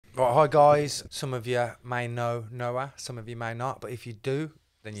Right, hi guys. Some of you may know Noah, some of you may not, but if you do,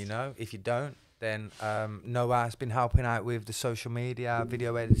 then you know. If you don't, then Noah has been helping out with the social media,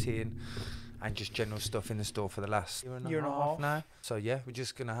 video editing, and just general stuff in the store for the last Year and a half. now. So yeah, we're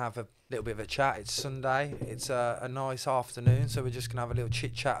just gonna have a little bit of a chat. It's Sunday. It's a nice afternoon, so we're just gonna have a little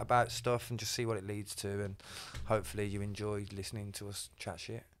chit chat about stuff and just see what it leads to, and hopefully you enjoyed listening to us chat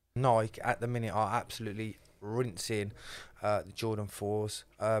shit. Nike at the minute are absolutely rinsing the Jordan 4s.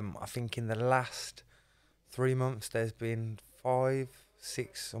 I think in the last 3 months there's been 5,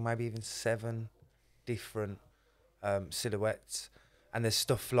 6, or maybe even 7 different silhouettes, and there's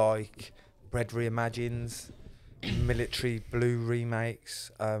stuff like bread reimagines, military blue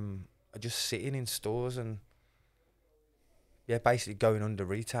remakes, are just sitting in stores and yeah, basically going under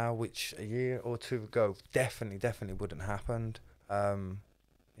retail, which a year or two ago definitely wouldn't have happened.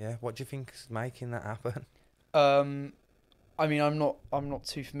 Yeah, what do you think is making that happen? I mean, I'm not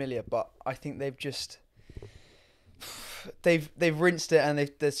too familiar, but I think they've rinsed it, and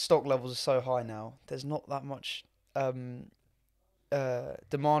their stock levels are so high now. There's not that much demand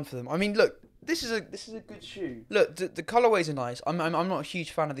for them. I mean, look, this is a good shoe. Look, the colorways are nice. I'm not a huge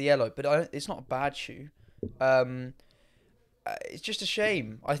fan of the yellow, but it's not a bad shoe. It's just a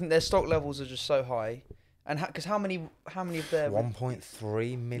shame. I think their stock levels are just so high, and because how many of their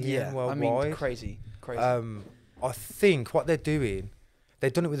 1.3 million worldwide. I mean, crazy. I think what they're doing,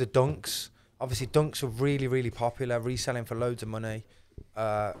 they've done it with the Dunks. Obviously, Dunks were really popular, reselling for loads of money,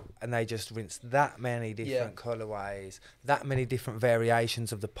 and they just rinsed that many different colorways, that many different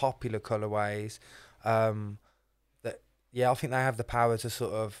variations of the popular colorways. I think they have the power to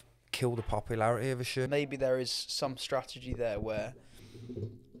sort of kill the popularity of a shoe. Maybe there is some strategy there where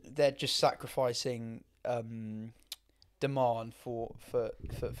they're just sacrificing demand for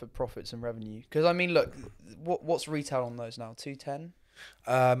profits and revenue. Because I mean, look, what's retail on those now? 210.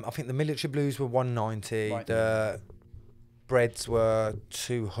 I think the military blues were 190. Right. The breads were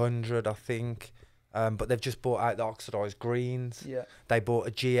 200, I think. But they've just bought out the oxidized greens. Yeah. They bought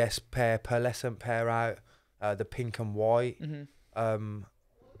a GS pair, pearlescent pair out, the pink and white. Mm-hmm.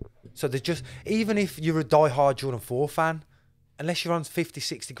 So there's just, even if you're a die-hard Jordan 4 fan, unless you're on 50,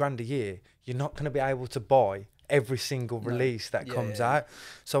 60 grand a year, you're not going to be able to buy every single release that comes out.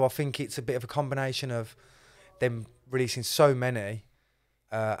 So I think it's a bit of a combination of them releasing so many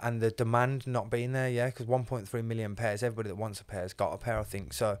and the demand not being there, because 1.3 million pairs, everybody that wants a pair has got a pair, I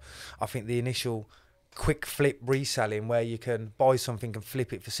think. So I think the initial quick flip reselling where you can buy something and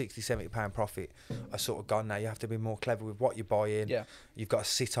flip it for 60, 70 pound profit are sort of gone now. You have to be more clever with what you're buying. Yeah. You've got to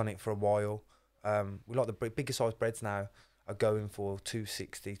sit on it for a while. We like the bigger size breads now are going for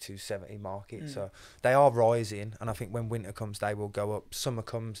 260, 270 market. So they are rising, and I think when winter comes they will go up. Summer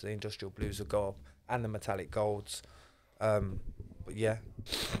comes, the industrial blues will go up, and the metallic golds. But yeah,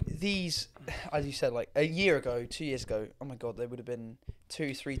 these, as you said, like a year ago, 2 years ago, oh my god, they would have been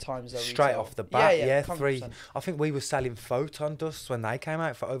 2-3 times their straight retail. off the bat. Yeah, 100%. 3. I think we were selling photon dusts when they came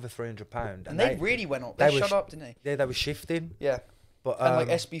out for over £300, and they really went up. They shut up, didn't they? Yeah, they were shifting. Yeah. But and like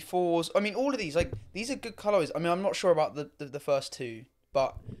SB4s. I mean, all of these, like, these are good colorways. I mean, I'm not sure about the first two,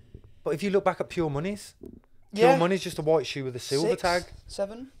 but if you look back at Pure Money's, Pure Money's just a white shoe with a silver tag.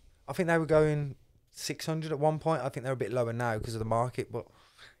 7. I think they were going 600 at one point. I think they're a bit lower now because of the market, but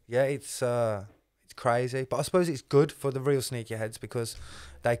yeah, it's crazy. But I suppose it's good for the real sneakerheads because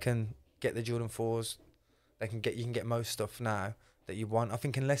they can get the Jordan 4s. You can get most stuff now that you want. I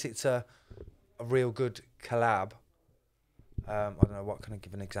think unless it's a real good collab. I don't know, what can I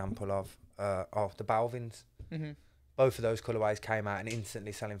give an example of? The Balvins. Mm-hmm. Both of those colourways came out and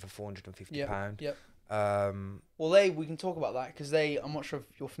instantly selling for £450. Yep. Well, we can talk about that because I'm not sure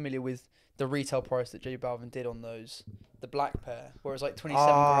if you're familiar with the retail price that J Balvin did on those, the black pair, where it was like 27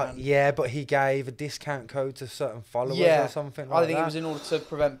 grand. Yeah, but he gave a discount code to certain followers or something like that. I think it was in order to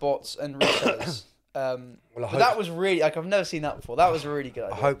prevent bots and resellers. But that was really, like, I've never seen that before. That was a really good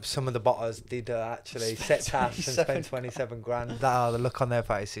idea. I hope some of the botters did actually set cash and spend 27 grand. The look on their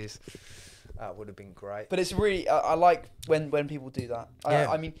faces. That would have been great. But it's really, I like when people do that.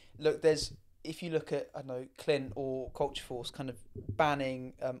 I mean, look, if you look at, I don't know, Clint or Culture Force kind of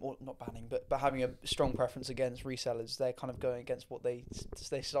banning, or not banning, but having a strong preference against resellers, they're kind of going against what they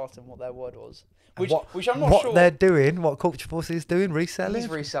started and what their word was. Which I'm not sure. What they're doing, what Culture Force is doing, reselling? He's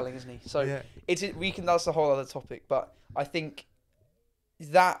reselling, isn't he? So that's a whole other topic. But I think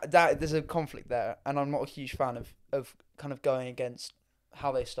that there's a conflict there, and I'm not a huge fan of kind of going against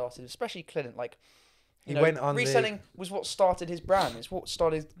how they started, especially Clint. Like, you know, went on reselling was what started his brand. It's what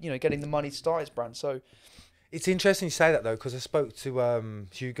started, getting the money to start his brand. So it's interesting you say that though, because I spoke to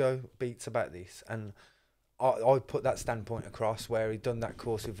Hugo Beats about this, and I put that standpoint across where he'd done that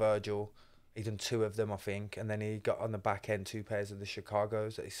course with Virgil. He'd done 2 of them, I think, and then he got on the back end 2 pairs of the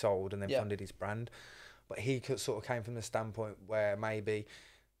Chicagos that he sold and then funded his brand. But he sort of came from the standpoint where maybe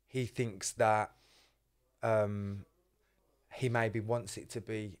he thinks that he maybe wants it to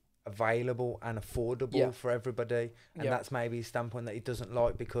be available and affordable for everybody, and that's maybe his standpoint that he doesn't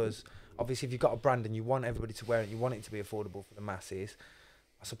like, because obviously if you've got a brand and you want everybody to wear it, you want it to be affordable for the masses.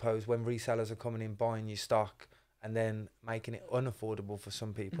 I suppose when resellers are coming in buying your stock and then making it unaffordable for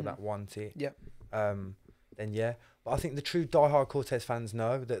some people that want it, then yeah. But I think the true diehard Cortez fans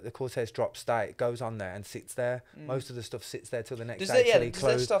know that the Cortez drop state goes on there and sits there. Most of the stuff sits there till the next day. Does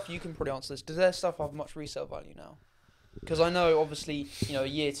their stuff, you can probably answer this, does their stuff have much resale value now? Because I know, obviously, a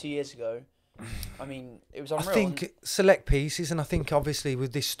year, 2 years ago, I mean, it was unreal. I think select pieces, and I think obviously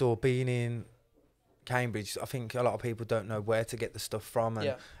with this store being in Cambridge, I think a lot of people don't know where to get the stuff from,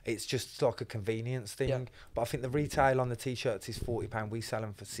 and it's just like a convenience thing. But I think the retail on the t-shirts is £40. We sell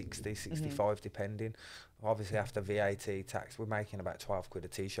them for 60, 65 depending. Obviously after VAT tax, we're making about 12 quid a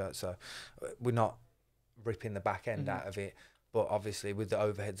t-shirt, so we're not ripping the back end out of it. But obviously with the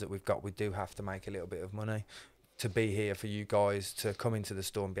overheads that we've got, we do have to make a little bit of money to be here for you guys to come into the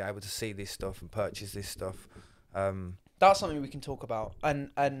store and be able to see this stuff and purchase this stuff. That's something we can talk about,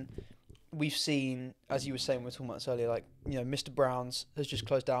 and we've seen, as you were saying, we were talking about this earlier, like, Mr. Brown's has just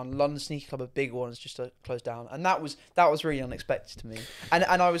closed down. London Sneaker Club, a big one, has just closed down, and that was really unexpected to me. And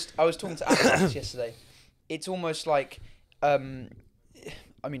I was talking to Alex yesterday. It's almost like, I mean,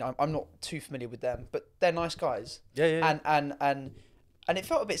 I'm not too familiar with them, but they're nice guys. Yeah. And it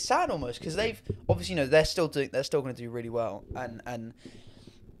felt a bit sad almost, because they've obviously, they're still going to do really well, and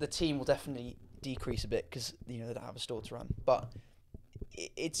the team will definitely decrease a bit because they don't have a store to run, but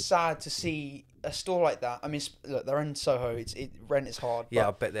it's sad to see a store like that. I mean, look, they're in Soho. Rent is hard. Yeah,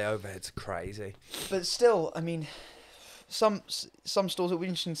 I bet their overheads are crazy. But still, I mean, some stores, it'll be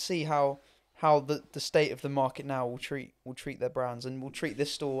interesting to see how the state of the market now will treat their brands, and will treat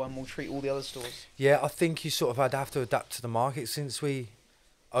this store, and will treat all the other stores. Yeah, I think you sort of have to adapt to the market since we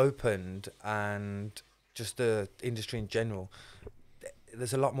opened, and just the industry in general.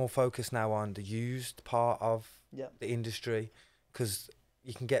 There's a lot more focus now on the used part of the industry, because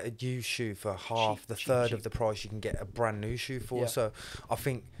you can get a used shoe for half, the third of the price you can get a brand new shoe for. So I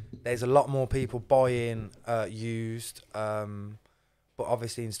think there's a lot more people buying used, but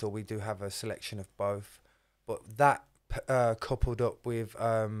obviously in store we do have a selection of both. But that coupled up with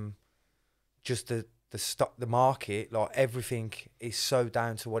just the market, like everything is so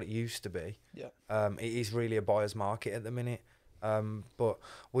down to what it used to be. It is really a buyer's market at the minute. But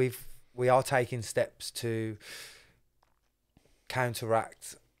we are taking steps to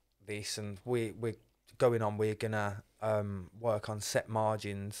counteract this, and we're going on. We're gonna work on set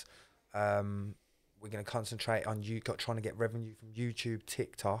margins. We're gonna concentrate on trying to get revenue from YouTube,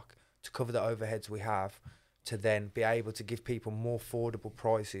 TikTok to cover the overheads we have, to then be able to give people more affordable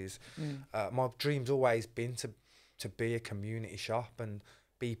prices. My dream's always been to be a community shop and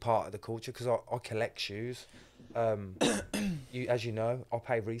be part of the culture, because I collect shoes. As you know, I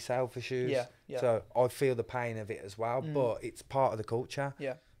pay resale for shoes. So I feel the pain of it as well, but it's part of the culture.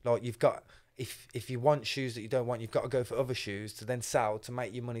 Like, you've got, if you want shoes that you don't want, you've got to go for other shoes to then sell to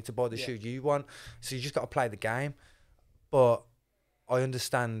make you money to buy the shoe you want. So you just got to play the game. But I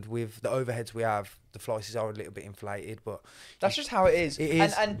understand with the overheads we have, the prices are a little bit inflated, but that's just how it is. It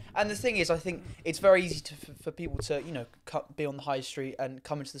is. And the thing is, I think it's very easy for people to be on the high street and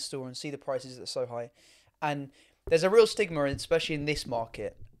come into the store and see the prices that are so high, and there's a real stigma, especially in this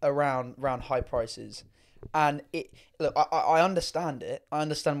market, around high prices. And I understand it. I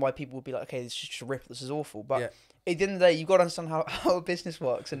understand why people would be like, okay, this is just a rip. This is awful. But at the end of the day, you've got to understand how a business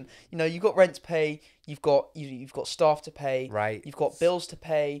works. And, you've got rent to pay. You've got staff to pay. Right. You've got bills to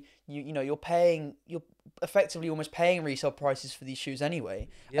pay. You're effectively almost paying resale prices for these shoes anyway.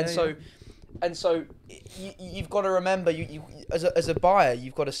 And so you've got to remember, you as a buyer,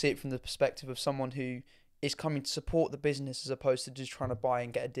 you've got to see it from the perspective of someone who is coming to support the business, as opposed to just trying to buy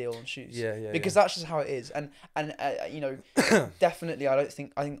and get a deal on shoes. Because that's just how it is. And definitely, I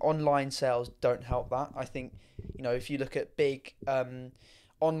think online sales don't help that. I think, if you look at big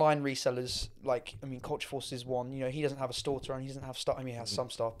online resellers, like, Culture Force is one. He doesn't have a store to run. He doesn't have staff. He has some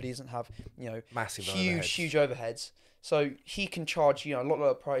staff, but he doesn't have massive huge overheads. So he can charge a lot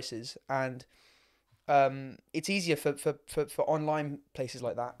lower prices, and it's easier for online places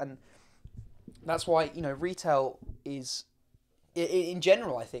like that. And that's why retail is, in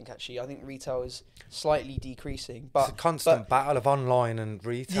general, I think retail is slightly decreasing. But it's a constant battle of online and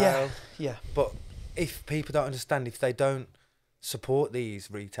retail. Yeah. But if people don't understand, if they don't support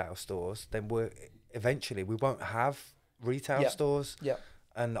these retail stores, then eventually we won't have retail stores. Yeah.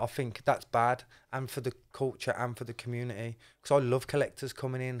 And I think that's bad, and for the culture and for the community, because I love collectors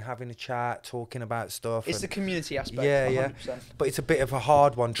coming in, having a chat, talking about stuff. It's the community aspect. Yeah, 100%. yeah. But it's a bit of a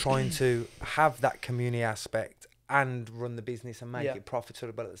hard one trying to have that community aspect and run the business and make it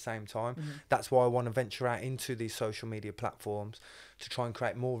profitable at the same time. That's why I want to venture out into these social media platforms to try and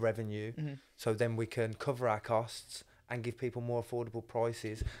create more revenue, so then we can cover our costs and give people more affordable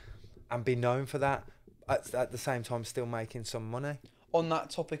prices and be known for that, at the same time still making some money. On that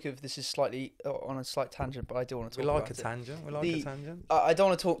topic of, this is slightly on a slight tangent, but I do want to talk about it. We like a tangent. I don't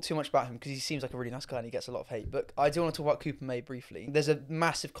want to talk too much about him because he seems like a really nice guy and he gets a lot of hate. But I do want to talk about Cooper May briefly. There's a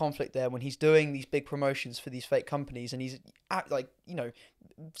massive conflict there when he's doing these big promotions for these fake companies, and he's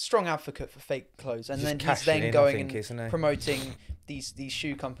strong advocate for fake clothes, and then he's then going and promoting these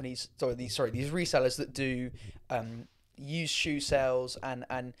shoe companies. These resellers that do used shoe sales and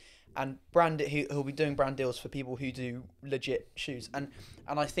he'll be doing brand deals for people who do legit shoes. And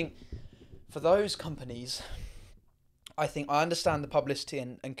I think for those companies, I understand the publicity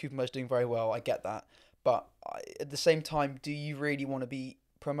and Cooper Mo's doing very well. I get that. But at the same time, do you really want to be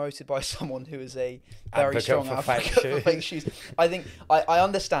promoted by someone who is a very strong advocate for fake shoes? I think I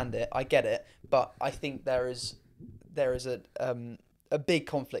understand it. I get it. But I think there is a big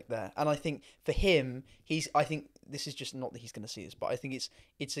conflict there. And I think for him, I think this is just not that he's going to see this, but I think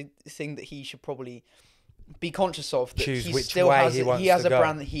it's a thing that he should probably be conscious of. That Choose he which still way has, he wants he has to a go.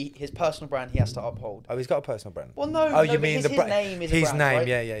 brand that his personal brand he has to uphold. Oh, he's got a personal brand. Well, no. Oh, you mean his name is his a brand,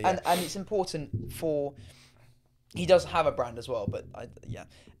 name? right? Yeah. And it's important for. He does have a brand as well, but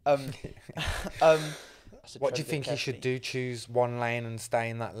What do you think he should do? Choose one lane and stay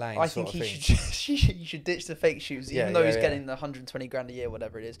in that lane? I think he should ditch the fake shoes, even though he's getting the 120 grand a year,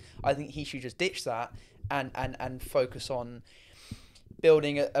 whatever it is. I think he should just ditch that and focus on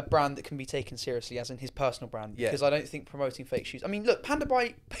building a brand that can be taken seriously, as in his personal brand. Because I don't think promoting fake shoes. I mean, look, Panda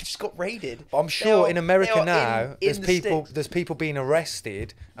Bite just got raided. I'm sure in America now, there's people being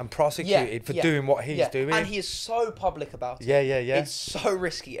arrested and prosecuted for doing what he's doing. And he is so public about it. Yeah. It's so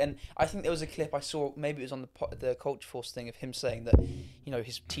risky. And I think there was a clip I saw, maybe it was on the Culture Force thing, of him saying that,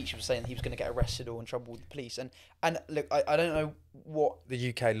 his teacher was saying that he was going to get arrested or in trouble with the police. And look, I don't know what the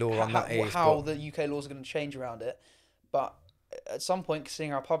UK law on that is, how the UK laws are going to change around it, but at some point,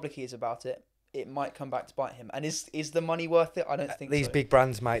 seeing how public he is about it, it might come back to bite him. And is the money worth it? I don't think these big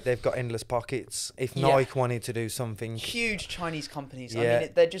brands, mate, they've got endless pockets. If Nike wanted to do something, huge Chinese companies. I mean,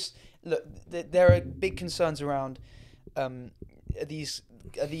 they're just there are big concerns around are these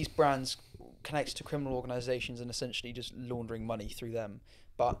brands connected to criminal organisations and essentially just laundering money through them.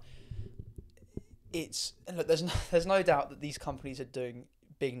 But there's no doubt that these companies are doing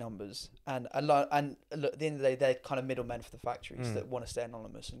big numbers, and look, at the end of the day, they're kind of middlemen for the factories that want to stay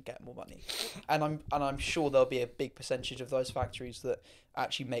anonymous and get more money. And I'm sure there'll be a big percentage of those factories that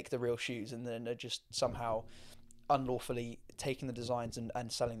actually make the real shoes and then are just somehow unlawfully taking the designs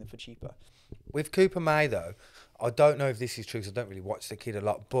and selling them for cheaper. With Cooper May, though, I don't know if this is true because I don't really watch the kid a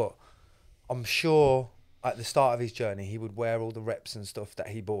lot, but I'm sure at the start of his journey he would wear all the reps and stuff that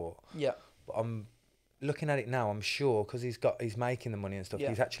he bought. Yeah. But I'm looking at it now, I'm sure, because he's making the money and stuff,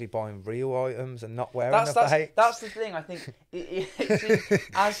 he's actually buying real items and not wearing the fakes. That's the thing. I think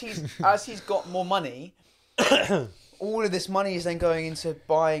as he's got more money, all of this money is then going into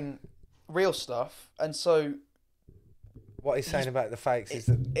buying real stuff, and so what he's saying about the fakes is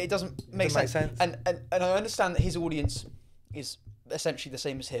that it doesn't make sense. And I understand that his audience is essentially the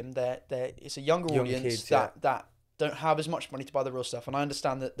same as him. It's a younger audience kids, that don't have as much money to buy the real stuff, and I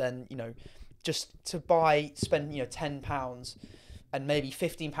understand that then just to spend £10 and maybe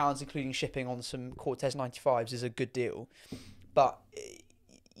 £15 including shipping on some Cortez 95s is a good deal, but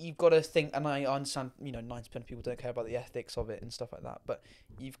you've got to think, and I understand 90% of people don't care about the ethics of it and stuff like that, but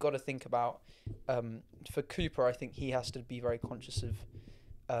you've got to think about for Cooper, I think he has to be very conscious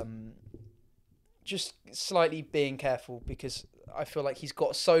of just slightly being careful, because I feel like he's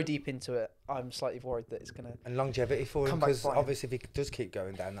got so deep into it. I'm slightly worried that it's going to... And longevity for him, because obviously if he does keep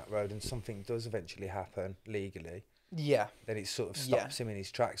going down that road and something does eventually happen legally, then it sort of stops him in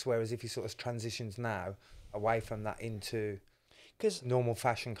his tracks. Whereas if he sort of transitions now away from that into normal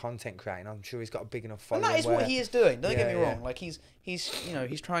fashion content creating, I'm sure he's got a big enough following. And that is what he is doing. Don't get me wrong. Like he's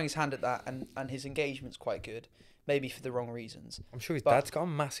trying his hand at that, and his engagement's quite good. Maybe for the wrong reasons. I'm sure his dad's got a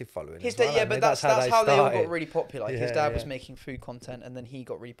massive following. His dad, but that's how they all got really popular. Like his dad was making food content, and then he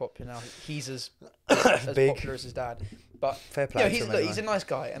got really popular. Now he's as popular as his dad. But fair play. He's a nice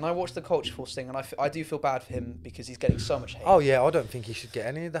guy, and I watched the Culture Force thing, and I do feel bad for him because he's getting so much hate. Oh yeah, I don't think he should get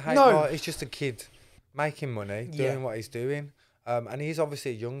any of the hate. No, he's just a kid making money, doing what he's doing, and he's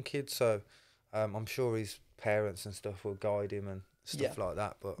obviously a young kid, so I'm sure his parents and stuff will guide him and stuff like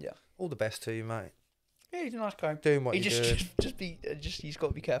that. But all the best to you, mate. Yeah, he's a nice guy. Doing what you do. He's got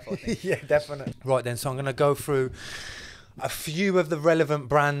to be careful, I think. Yeah, definitely. Right then, so I'm going to go through a few of the relevant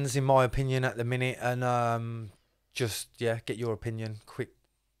brands, in my opinion, at the minute, and get your opinion, quick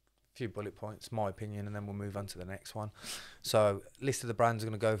few bullet points, my opinion, and then we'll move on to the next one. So, list of the brands I'm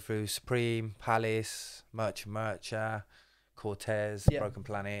going to go through: Supreme, Palace, Mercha, Cortez, Broken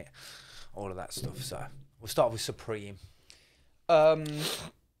Planet, all of that stuff. So, we'll start with Supreme.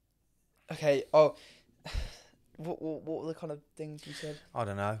 Okay. Oh, what were the kind of things you said? I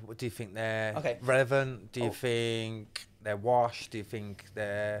don't know. What do you think they're relevant? Do you think they're washed? Do you think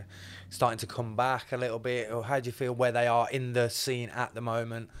they're starting to come back a little bit? Or how do you feel where they are in the scene at the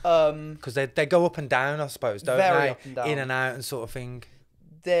moment? Because they go up and down, I suppose, don't very they? Up and down. In and out and sort of thing.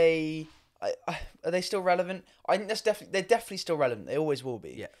 Are they still relevant? I think they're definitely still relevant. They always will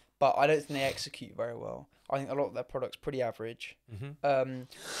be. Yeah. But I don't think they execute very well. I think a lot of their product's pretty average. Mm-hmm.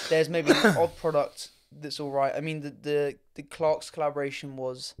 There's maybe an odd product that's all right. I mean, the Clark's collaboration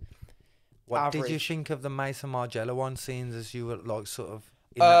was average. Did you think of the Mason Margiela one, scenes as you were like sort of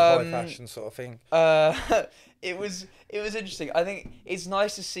in that high fashion sort of thing? It was interesting. I think it's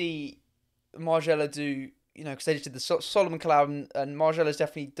nice to see Margiela do, because they just did the Solomon collab, and Margiela's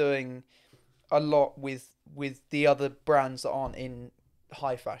definitely doing a lot with the other brands that aren't in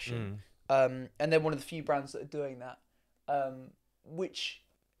high fashion. And they're one of the few brands that are doing that, which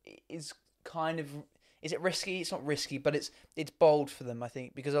is kind of, is it risky? It's not risky, but it's bold for them, I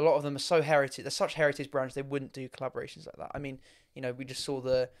think, because a lot of them are so heritage. They're such heritage brands, they wouldn't do collaborations like that. I mean, we just saw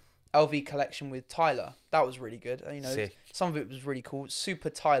the LV collection with Tyler. That was really good. Sick. Some of it was really cool, super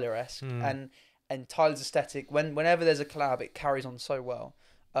Tyler-esque, and Tyler's aesthetic. Whenever there's a collab, it carries on so well.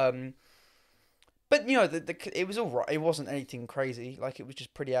 But it was all right. It wasn't anything crazy. Like, it was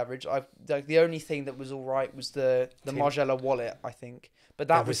just pretty average. The only thing that was all right was the Margiela wallet, I think. But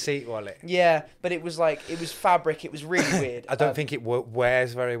that was receipt wallet. Yeah, but it was fabric. It was really weird. I don't think it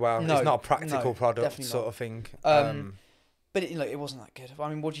wears very well. No, it's not a practical product sort of thing. But it wasn't that good. I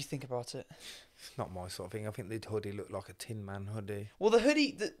mean, what do you think about it? It's not my sort of thing. I think the hoodie looked like a Tin Man hoodie. Well, the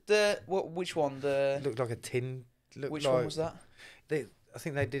hoodie, which one? It looked like a tin. Which one was that? I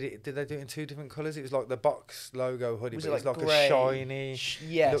think they did it. Did they do it in two different colours? It was like the box logo hoodie, but it was like grey, a shiny,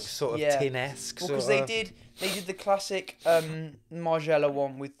 looked sort of tin-esque. Well, because they did the classic Margiela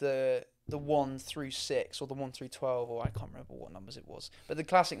one with the 1 through 6 or the 1 through 12, or I can't remember what numbers it was, but the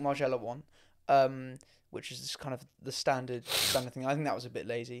classic Margiela one, which is just kind of the standard thing. I think that was a bit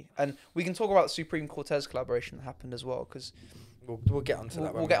lazy, and we can talk about the Supreme Cortez collaboration that happened as well, because we'll get onto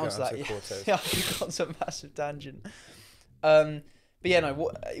that. We'll get onto that. Cortez. Yeah, we got on some massive tangent. But yeah, no.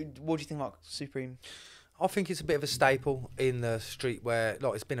 What do you think about Supreme? I think it's a bit of a staple in the streetwear.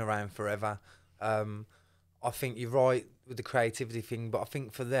 Like, it's been around forever. I think you're right with the creativity thing, but I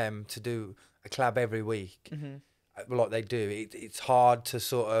think for them to do a collab every week, like they do, it's hard to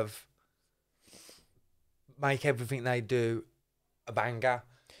sort of make everything they do a banger.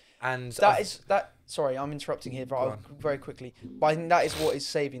 And sorry, I'm interrupting here, but very quickly. But I think that is what is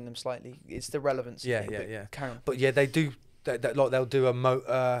saving them slightly. It's the relevance. Yeah. Carry on. But yeah, they do. Like, they'll do a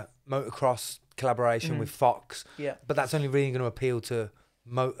motocross collaboration with Fox. Yeah. But that's only really going to appeal to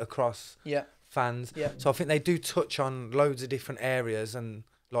motocross fans. Yeah. So I think they do touch on loads of different areas, and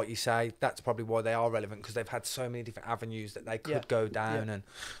like you say, that's probably why they are relevant, because they've had so many different avenues that they could go down and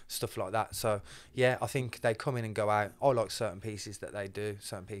stuff like that. So yeah, I think they come in and go out. I like certain pieces that they do,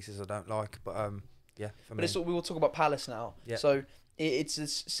 certain pieces I don't like, but for me. We will talk about Palace now. Yeah. So it's a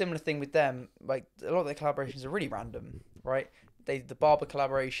similar thing with them. Like, a lot of their collaborations are really random, right? They did the Barber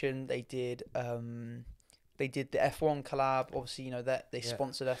collaboration. They did the F1 collab. Obviously, that they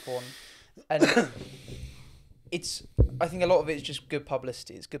sponsored F1, and I think a lot of it is just good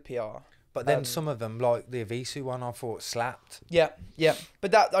publicity. It's good PR. But then some of them, like the Avisu one, I thought slapped. Yeah.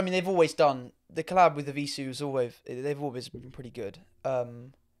 But that, I mean, they've always done the collab with Avisu. They've always been pretty good.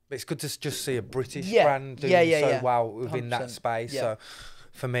 It's good to just see a British brand doing so well within 100%. That space. So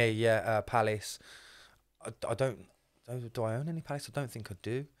for me, Palace. I don't. Do I own any Palace? I don't think I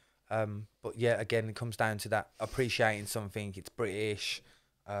do. But yeah, again, it comes down to that appreciating something. It's British.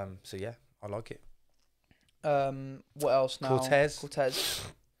 So yeah, I like it. What else now? Cortez.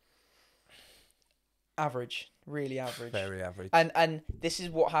 Average, really average. Very average. And this is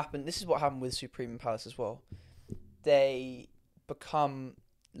what happened. This is what happened with Supreme and Palace as well. They become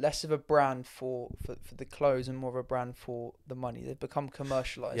less of a brand for the clothes and more of a brand for the money. They've become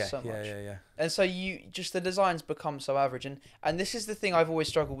commercialized so much. Yeah. And so the designs become so average. And this is the thing I've always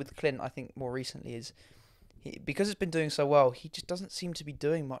struggled with Clint, I think, more recently, is because it's been doing so well, he just doesn't seem to be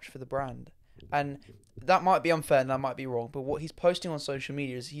doing much for the brand. And that might be unfair and that might be wrong, but what he's posting on social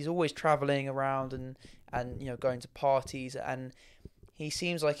media is he's always traveling around and going to parties, and he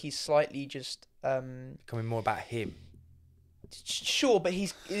seems like he's slightly just becoming more about him. Sure, but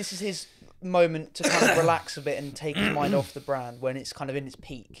this is his moment to kind of relax a bit and take his mind off the brand when it's kind of in its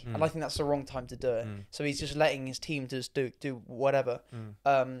peak, and I think that's the wrong time to do it. So he's just letting his team just do whatever,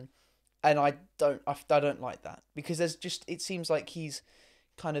 and I don't like that, because it seems like he's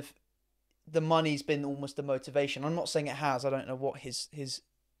kind of, the money's been almost the motivation. I'm not saying it has. I don't know what his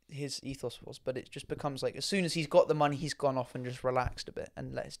ethos was, but it just becomes like as soon as he's got the money, he's gone off and just relaxed a bit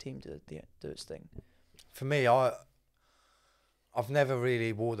and let his team do its thing. For me, I've never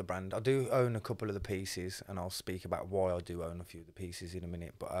really wore the brand. I do own a couple of the pieces, and I'll speak about why I do own a few of the pieces in a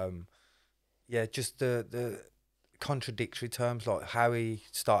minute. But yeah, just the contradictory terms, like how he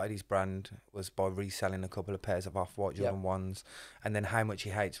started his brand was by reselling a couple of pairs of Off-White Jordan 1s, and then how much he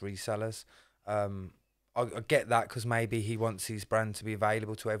hates resellers. I get that, because maybe he wants his brand to be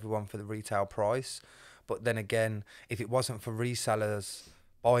available to everyone for the retail price. But then again, if it wasn't for resellers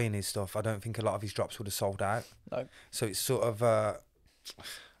buying his stuff, I don't think a lot of his drops would have sold out. No. So it's sort of a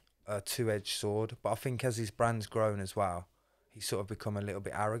two-edged sword. But I think as his brand's grown as well, he's sort of become a little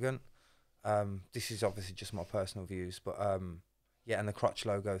bit arrogant. This is obviously just my personal views, but yeah, and the crotch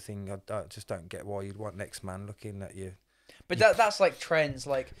logo thing, I just don't get why you'd want next man looking at you. But that's like trends.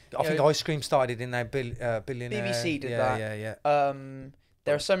 Like I think Ice Cream started in their billionaire. BBC did that. Yeah.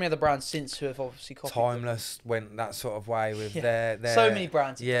 There are so many other brands since who have obviously copied Timeless them. Went that sort of way with their so many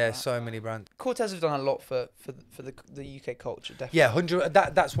brands. Yeah, so many brands. Cortez have done a lot for the UK culture, definitely. Yeah,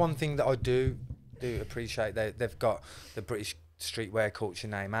 that's one thing that I do appreciate. They've got the British streetwear culture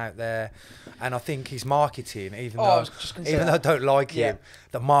name out there, and I think his marketing, even though I don't like him,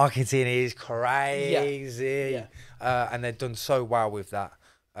 the marketing is crazy. And they've done so well with that.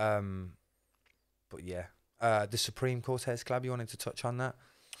 But yeah. The Supreme Cortez collab, you wanted to touch on that?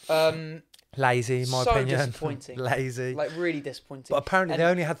 Lazy, in my opinion. So disappointing. Lazy. Like, really disappointing. But apparently they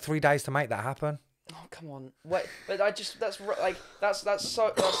only had 3 days to make that happen. Oh, come on. Wait, but that's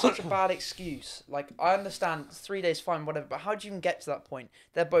such a bad excuse. Like, I understand 3 days fine, whatever, but how do you even get to that point?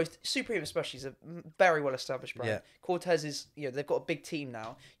 They're both, Supreme especially is a very well established brand. Yeah. Cortez is, they've got a big team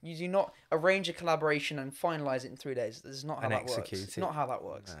now. You do not arrange a collaboration and finalize it in 3 days. This is not how that works. It's not how that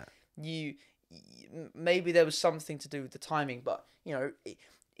works. Nah. Maybe there was something to do with the timing, but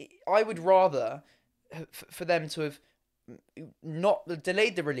I would rather for them to have not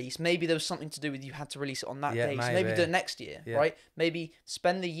delayed the release. Maybe there was something to do with you had to release it on that day. So maybe do it next year, right? Maybe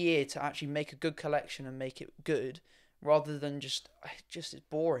spend the year to actually make a good collection and make it good, rather than just it's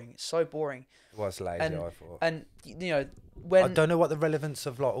boring. It's so boring. It was lazy, I thought. And when I don't know what the relevance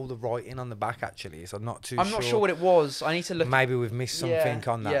of like all the writing on the back actually is. I'm not sure what it was. I need to look. Maybe we've missed something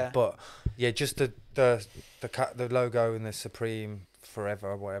on that. Yeah. But yeah, just the logo and the Supreme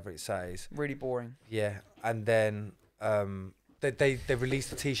Forever, whatever it says. Really boring. Yeah, and then they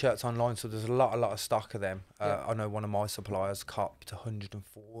released the t-shirts online, so there's a lot of stock of them. I know one of my suppliers copped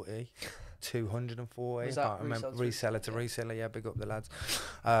 140. 240. I can't remember. Reseller to reseller. Yeah, big up the lads.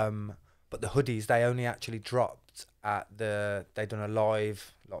 But the hoodies, they only actually dropped at they done a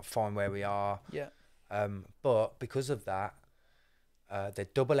live, like Find Where We Are. Yeah. But because of that, they're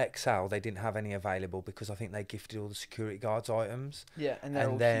double XL. They didn't have any available because I think they gifted all the security guards items. Yeah, and they're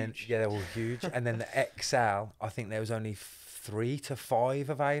all huge. Yeah, they're all huge. And then the XL, I think there was only 3 to 5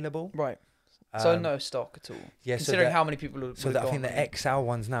 available. Right. So no stock at all. Yeah, considering how many people would have I think the XL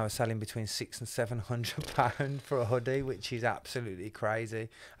ones now are selling between £600 and £700 for a hoodie, which is absolutely crazy.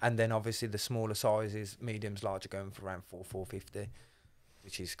 And then obviously the smaller sizes, mediums, large, are going for around £450,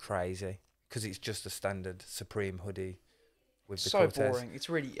 which is crazy because it's just a standard Supreme hoodie with the Cortez. So boring. It's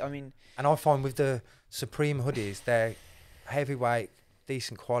really, and I find with the Supreme hoodies, they're heavyweight,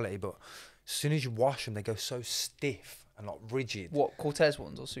 decent quality, but as soon as you wash them, they go so stiff and like rigid. What, Cortez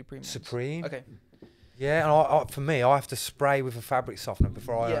ones or Supreme ones? Supreme. Okay. Yeah, and for me, I have to spray with a fabric softener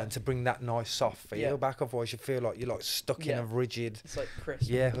before I iron to bring that nice soft feel back. Otherwise, you feel like you're like stuck in a rigid. It's like crisp.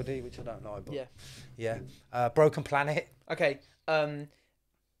 Yeah, hoodie, which I don't like. But yeah. Broken Planet. Okay.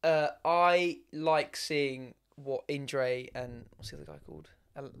 I like seeing what Indre and what's the other guy called?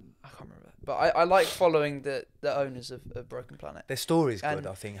 I can't remember. But I like following the owners of Broken Planet. Their story's good,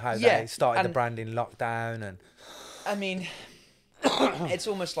 I think. How they started the brand in lockdown and. I mean, it's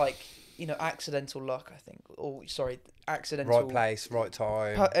almost like, accidental luck, I think. Or, sorry, accidental... Right place, right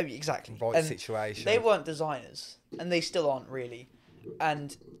time. Exactly. Right situation. They weren't designers, and they still aren't really.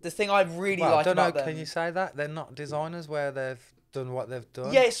 And the thing I really like about them... Can you say that? They're not designers where they've... done what they've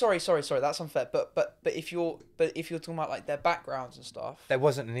done. Yeah, sorry, that's unfair. But if you're talking about like their backgrounds and stuff, There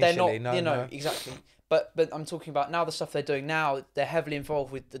wasn't initially. they're not, no. exactly. But I'm talking about now the stuff they're doing now. They're heavily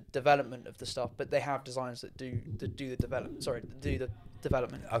involved with the development of the stuff, but they have designers that do the development. Sorry, do the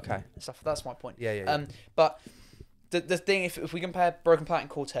development. Okay. And stuff. That's my point. Yeah. But the thing, if we compare Broken Planet and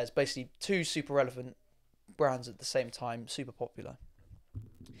Cortez, basically two super relevant brands at the same time, super popular.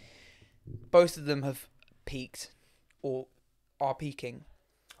 Both of them have peaked or are peaking.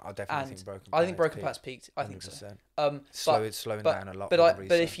 I definitely think Broken Planet. I think Broken Planet's peaked. I think so. It's slowing down a lot.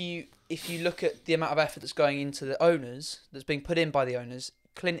 But if you look at the amount of effort that's going into the owners, that's being put in by the owners,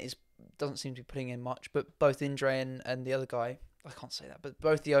 Clint doesn't seem to be putting in much, but both Indre and the other guy, I can't say that, but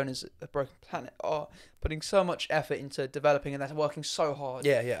both the owners of Broken Planet are putting so much effort into developing, and they're working so hard.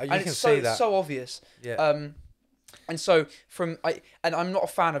 Yeah, you can see that. It's so obvious. Yeah. And so I'm not a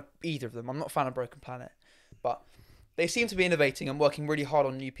fan of either of them. I'm not a fan of Broken Planet, but they seem to be innovating and working really hard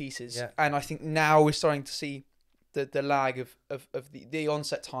on new pieces. Yeah. And I think now we're starting to see the lag of the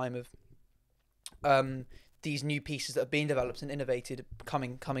onset time of these new pieces that are being developed and innovated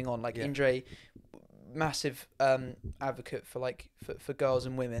coming on. Like Indre, massive advocate for girls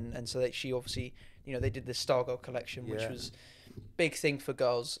and women, and so that she obviously, they did the Stargirl collection, which was big thing for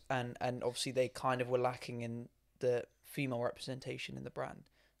girls, and obviously they kind of were lacking in the female representation in the brand.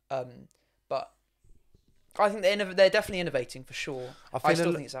 But I think they're definitely innovating for sure. I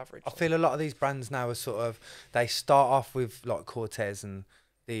still think it's average. I feel a lot of these brands now are sort of, they start off with like Cortez and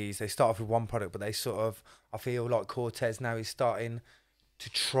they start off with one product, but I feel like Cortez now is starting to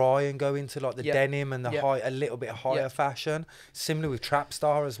try and go into like the denim and a little bit higher fashion. Similar with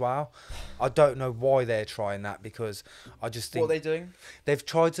Trapstar as well. I don't know why they're trying that, because I just think... What are they doing? They've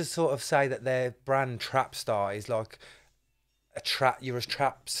tried to sort of say that their brand Trapstar is like you're a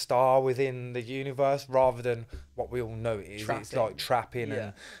trap star within the universe, rather than what we all know it is. Trapping. It's like trapping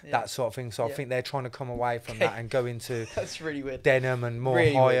and that sort of thing. So I think they're trying to come away from that and go into that's really weird. Denim and more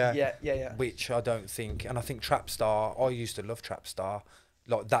really higher. Yeah. Which I don't think. And I think Trapstar, I used to love Trapstar,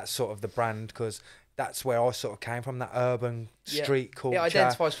 like that's sort of the brand, because that's where I sort of came from, that urban street culture. It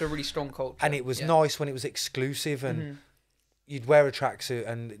identifies with a really strong culture. And it was nice when it was exclusive and you'd wear a tracksuit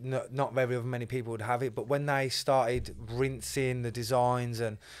and not very many people would have it. But when they started rinsing the designs,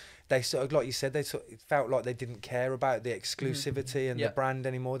 and they sort of, like you said, it felt like they didn't care about the exclusivity and the brand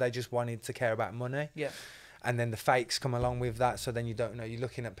anymore. They just wanted to care about money. Yeah. And then the fakes come along with that. So then you don't know, you're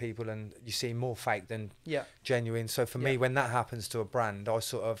looking at people and you see more fake than genuine. So for me, when that happens to a brand, I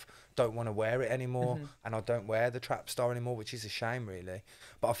sort of don't want to wear it anymore. And I don't wear the Trapstar anymore, which is a shame, really.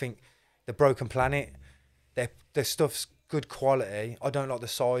 But I think the Broken Planet, their stuff's good quality. I don't like the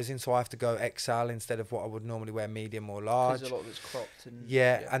sizing, so I have to go XL instead of what I would normally wear, medium or large. Because a lot of it's cropped. And,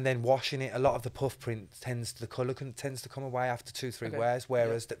 and then washing it, a lot of the puff print the colour tends to come away after 2-3 wears,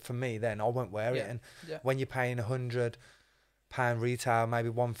 whereas that for me, then I won't wear it. And when you're paying £100 retail, maybe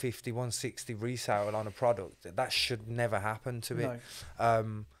 150, 160 resale on a product, that should never happen to it.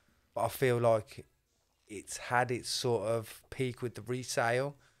 But I feel like it's had its sort of peak with the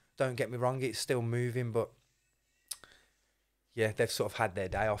resale. Don't get me wrong, it's still moving, but they've sort of had their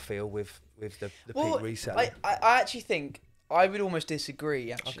day, I feel, with the peak resale. I actually think I would almost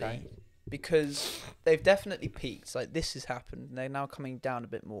disagree, actually, because they've definitely peaked. Like, this has happened, and they're now coming down a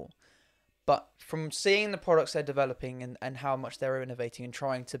bit more. But from seeing the products they're developing and how much they're innovating and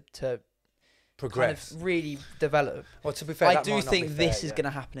trying to progress, kind of really develop, well, to be fair, I do think this is going to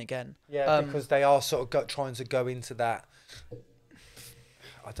happen again. Yeah, because they are sort of trying to go into that.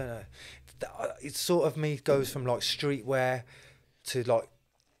 I don't know. It sort of goes from like streetwear to like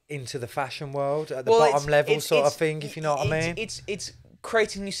into the fashion world at the bottom level sort of thing, if you know what I mean. It's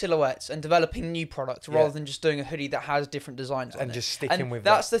creating new silhouettes and developing new products rather than just doing a hoodie that has different designs on it. And just sticking with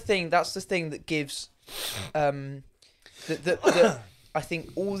that's the thing that gives I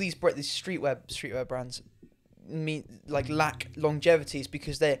think all these streetwear brands lack longevity, is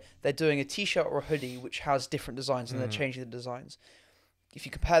because they're doing a t-shirt or a hoodie which has different designs and they're changing the designs. If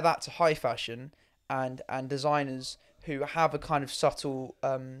you compare that to high fashion and designers who have a kind of subtle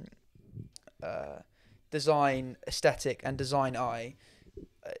design aesthetic and design eye,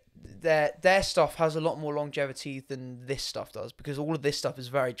 their stuff has a lot more longevity than this stuff does, because all of this stuff is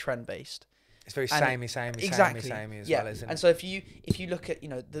very trend based. It's very samey as well, isn't it? And so if you look at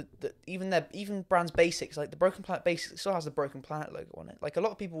even brands basics, like the Broken Planet basics, it still has the Broken Planet logo on it. Like, a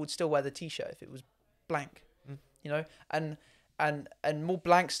lot of people would still wear the t-shirt if it was blank, and more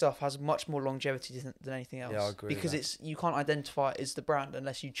blank stuff has much more longevity than anything else. Yeah, I agree. Because you can't identify it as the brand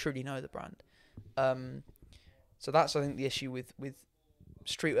unless you truly know the brand. So that's, I think, the issue with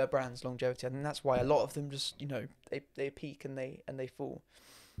streetwear brands' longevity. I think that's why a lot of them just, you know, they peak and they fall.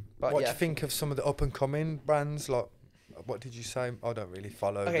 But what do you think of some of the up and coming brands? Like, what did you say? I don't really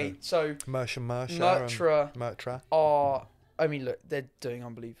follow. Okay, so Mertra are. I mean, look, they're doing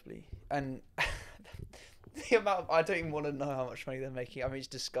unbelievably, and the amount I don't even want to know how much money they're making. I mean, it's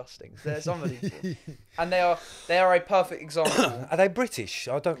disgusting. They're unbelievable, and they are a perfect example. Are they British?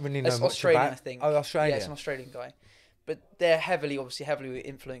 I don't really know It's much Australian, about. I think. Oh, Australian. Yeah, it's an Australian guy, but they're obviously heavily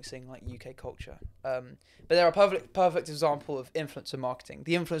influencing like UK culture. But they're a perfect example of influencer marketing.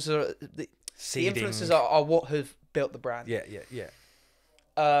 The influencers are what have built the brand. Yeah.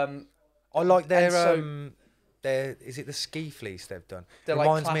 I like their is it the ski fleece they've done? It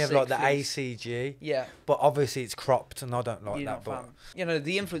reminds me of like the fleece. ACG. Yeah. But obviously it's cropped and I don't like that. But you know,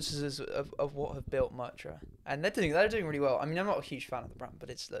 the influences of what have built Mertra, and they're doing really well. I mean, I'm not a huge fan of the brand, but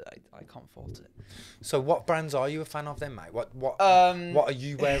it's I can't fault it. So what brands are you a fan of then, mate? What are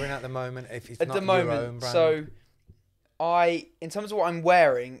you wearing at the moment? If it's not your own brand. So in terms of what I'm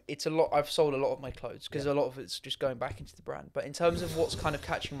wearing, it's a lot. I've sold a lot of my clothes because a lot of it's just going back into the brand. But in terms of what's kind of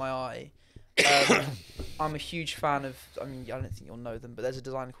catching my eye, I'm a huge fan of. I mean, I don't think you'll know them, but there's a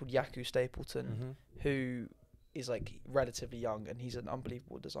designer called Yaku Stapleton who is like relatively young, and he's an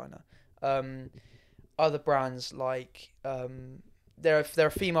unbelievable designer. Other brands like they're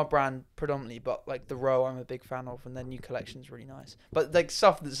a female brand predominantly, but like the Row I'm a big fan of, and their new collection's really nice. But like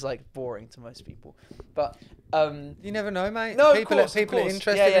stuff that's like boring to most people. But you never know, mate. No, people of course. are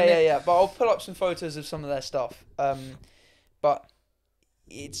interested in it. Yeah. But I'll pull up some photos of some of their stuff. But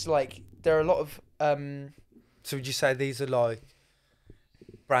it's like there are a lot of. So would you say these are like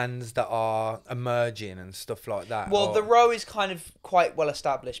brands that are emerging and stuff like that? Well, the Row is kind of quite well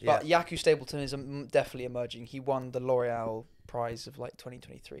established, but Yaku Stapleton is definitely emerging. He won the L'Oreal prize of like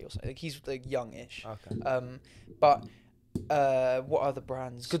 2023 or something. Like, he's like youngish. Okay. But what other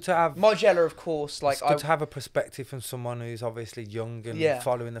brands? It's good to have Margiela, of course. Like, it's good to have a perspective from someone who's obviously young and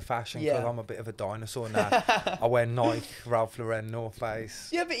following the fashion. Because I'm a bit of a dinosaur now. I wear Nike, Ralph Lauren, North Face.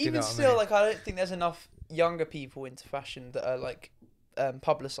 Yeah, but even still, like, I don't think there's enough younger people into fashion that are like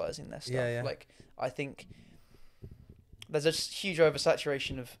publicizing their stuff. Yeah. Like, I think there's a huge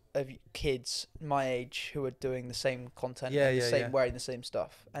oversaturation of kids my age who are doing the same content, wearing the same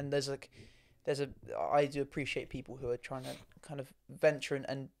stuff. And I do appreciate people who are trying to kind of venture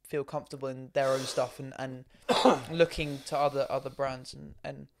and feel comfortable in their own stuff and looking to other brands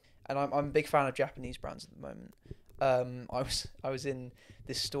and I'm a big fan of Japanese brands at the moment. I was in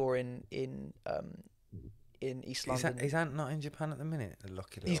this store in East London. Is Ant not in Japan at the minute?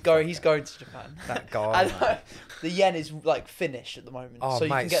 He's going to Japan. That guy. The yen is like Finnish at the moment, so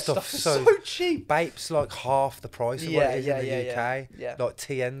you can get stuff so cheap. Bape's like half the price of what it is in the UK. Yeah. Like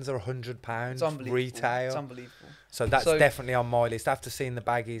TNs are £100 retail. It's unbelievable. So that's definitely on my list. After seeing the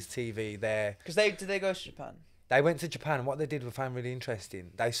Baggies TV there. Because did they go to Japan? They went to Japan, and what they did I found really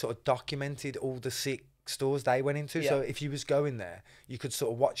interesting. They sort of documented all the 6 stores they went into. So if you was going there, you could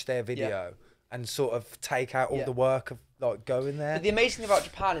sort of watch their video and sort of take out all the work of like going there. But the amazing thing about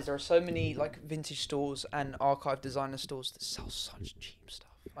Japan is there are so many like vintage stores and archive designer stores that sell such cheap stuff.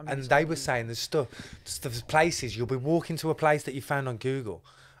 I mean, and they were saying there's places, you'll be walking to a place that you found on Google,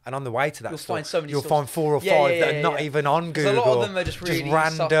 and on the way to that store, you'll find 4 or 5 that are not even on Google. A lot of them are just really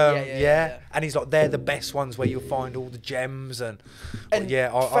random. And he's like, they're the best ones where you'll find all the gems and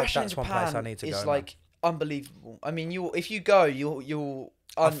that's one place I need to go. It's like unbelievable. I mean, if you go, you'll.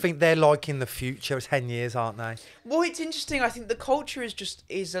 I think they're like in the future 10 years, aren't they? Well, it's interesting. I think the culture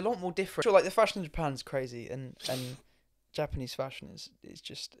is a lot more different. Sure, like the fashion in Japan is crazy, and Japanese fashion is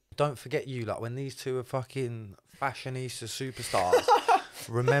just. Don't forget when these two are fucking fashionista superstars.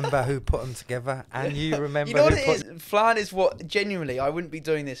 Remember who put them together, and you remember. You know what it is? Flan is what genuinely I wouldn't be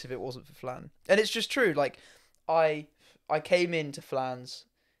doing this if it wasn't for Flan, and it's just true. Like, I came into Flans.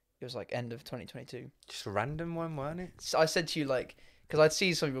 It was like end of 2022. Just a random one, weren't it? So I said to you like. Because I'd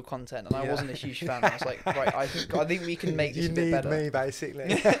seen some of your content and I wasn't a huge fan. I was like, right, I think we can make this a bit better. You need me,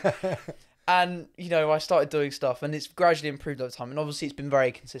 basically. And, you know, I started doing stuff and it's gradually improved over time. And obviously it's been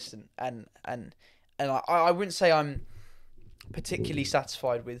very consistent. And I wouldn't say I'm particularly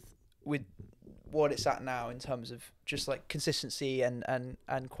satisfied with what it's at now in terms of just like consistency and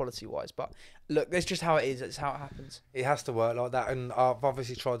quality wise. But look, that's just how it is. It's how it happens. It has to work like that. And I've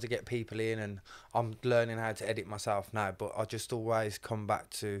obviously tried to get people in and I'm learning how to edit myself now, but I just always come back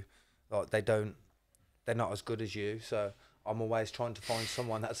to like they're not as good as you. So I'm always trying to find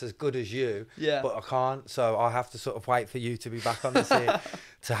someone that's as good as you, but I can't. So I have to sort of wait for you to be back on the scene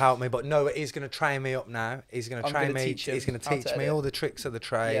to help me. But no, he's going to train me up now. He's going to train me. He's going to teach me all the tricks of the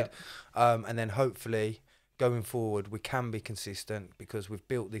trade. And then hopefully going forward we can be consistent because we've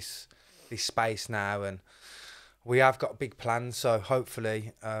built this space now, and we have got big plans. So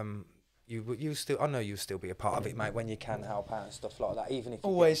hopefully, you still, I know you'll still be a part of it, mate, when you can help out and stuff like that, even if you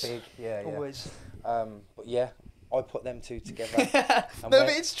Always. get big. Yeah, Always. But yeah, I put them two together. No, but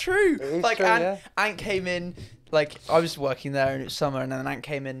it's true. It is like true, yeah. Ant came in, like I was working there and it was summer, and then Ant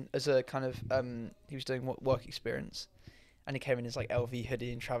came in as a kind of he was doing work experience, and he came in his like LV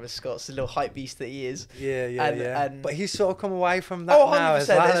hoodie and Travis Scott's the little hype beast that he is. Yeah, And but he's sort of come away from that now 100%. as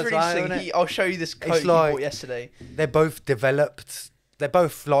well. It's really interesting. I'll show you this coat he bought yesterday. They're both developed. They're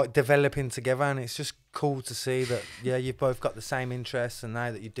both like developing together, and it's just cool to see that. Yeah, you've both got the same interests, and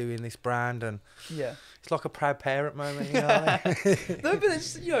now that you're doing this brand, and yeah, it's like a proud parent moment. You know what I mean? No, but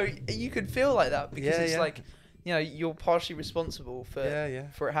it's, you know, you could feel like that because it's like, you know, you're partially responsible for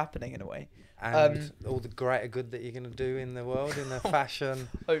it happening in a way. And all the greater good that you're going to do in the world, in the fashion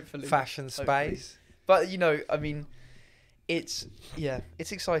space. But, you know, I mean, it's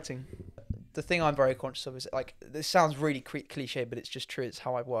exciting. The thing I'm very conscious of is, like, this sounds really cliche, but it's just true. It's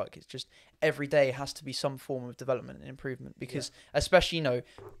how I work. It's just every day has to be some form of development and improvement because, especially, you know,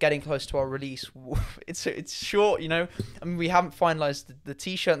 getting close to our release, it's short, you know. I mean, we haven't finalised the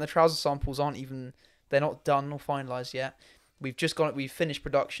T-shirt and the trouser samples they're not done or finalised yet. We've finished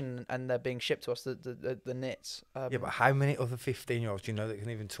production and they're being shipped to us, the knits. Yeah, but how many other 15-year-olds do you know that can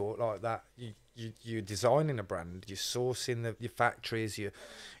even talk like that? You're designing a brand, you're sourcing your factories,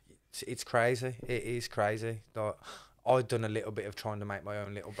 it's crazy. It is crazy. Like, I'd done a little bit of trying to make my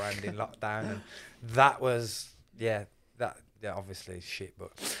own little brand in lockdown, and that was obviously shit,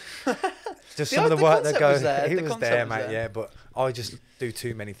 but just some of the work that goes. It was there, mate. Yeah, but I just do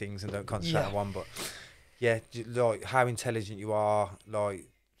too many things and don't concentrate on one. But yeah, like how intelligent you are, like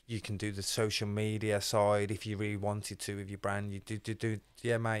you can do the social media side if you really wanted to with your brand. You do.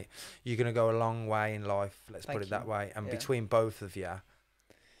 Yeah, mate, you're gonna go a long way in life. Let's put it that way. And between both of you,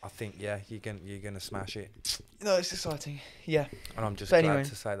 I think you're gonna smash it. No, it's exciting. Yeah. And I'm just glad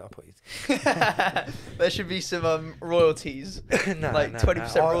to say that I put you. There should be some royalties. No, like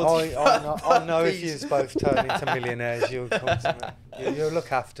 20% royalties. I know if you both turn into millionaires, you'll come to me. You'll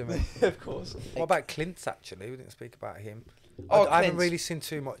look after me. Of course. What about Clint's actually? We didn't speak about him. I haven't really seen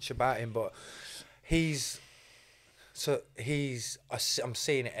too much about him, but I'm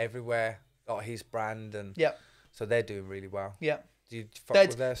seeing it everywhere. Like his brand and so they're doing really well. Yeah. Do you fuck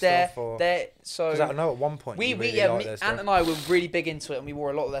with their stuff? So I know at one point Ant and I were really big into it, and we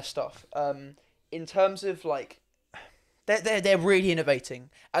wore a lot of their stuff. In terms of like, they're really innovating,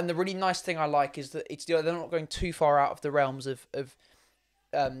 and the really nice thing I like is that they're not going too far out of the realms of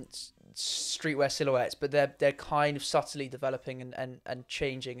streetwear silhouettes, but they're kind of subtly developing and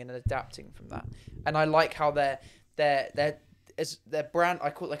changing and adapting from that. And I like how their brand, I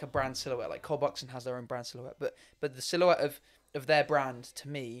call it like a brand silhouette. Like Cole Buxton has their own brand silhouette, but the silhouette of their brand to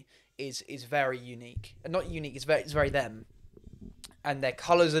me is very unique. And not unique, it's very them. And their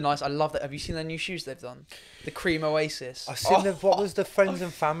colours are nice. I love that. Have you seen their new shoes they've done? The Cream Oasis. I've seen what was the Friends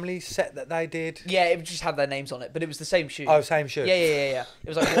and Family set that they did? Yeah, it just had their names on it, but it was the same shoe. Oh, same shoe. Yeah. It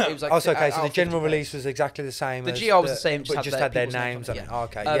was like. Oh, so okay. So the general release was exactly the same. The GR was the same, but just had their names on it. Oh,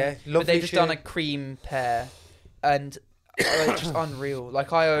 okay, yeah. Lovely. But they've just done a cream pair, and it's just unreal.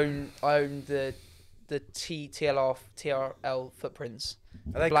 Like I own the TRL footprints.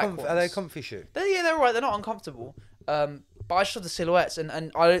 Are they comfy shoes? They're alright. They're not uncomfortable. But I just love the silhouettes,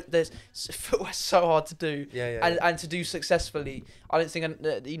 and there's footwear's so hard to do, and to do successfully. I don't think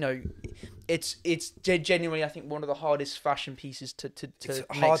it's genuinely, I think, one of the hardest fashion pieces to it's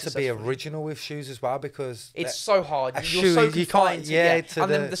hard to be original with shoes as well, because it's so hard. You're so confined. And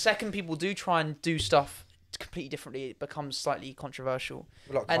then the second people do try and do stuff completely differently, it becomes slightly controversial.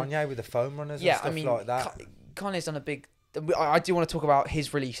 Like Kanye with the foam runners and stuff like that. Kanye's done a big. I do want to talk about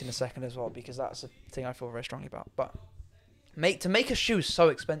his release in a second as well, because that's a thing I feel very strongly about. But to make a shoe is so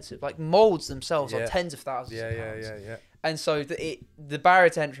expensive. Like molds themselves are tens of thousands of pounds. Yeah. And so the barrier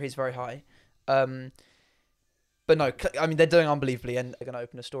to entry is very high. But no, I mean, they're doing unbelievably, and they're going to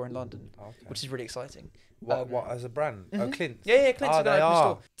open a store in London, which is really exciting. What as a brand? Mm-hmm. Oh, Clint's. Yeah, Clint's are going to open a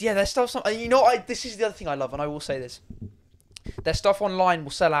store. Yeah, their stuff's not. You know, this is the other thing I love, and I will say this: their stuff online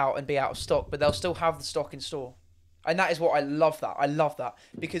will sell out and be out of stock, but they'll still have the stock in store. And that is what I love that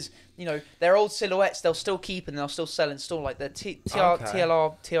because, you know, their old silhouettes, they'll still keep and they'll still sell in store. Like their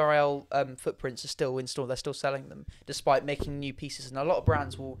TRL footprints are still in store. They're still selling them despite making new pieces. And a lot of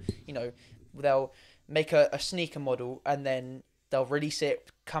brands will, you know, they'll make a sneaker model and then they'll release it,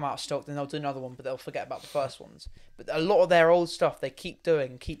 come out of stock, then they'll do another one, but they'll forget about the first ones. But a lot of their old stuff, they keep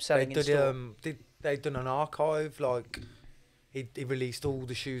doing, keep selling in store. They've done an archive, like he released all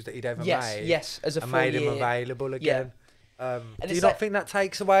the shoes that he'd ever Yes, made. yes, as a and full made them year. available again. And Do it's you not like- think that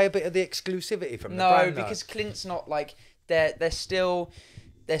takes away a bit of the exclusivity from the No, brand? though? because Clint's not like they're still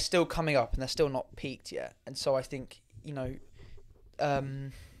coming up and they're still not peaked yet. And so I think, you know,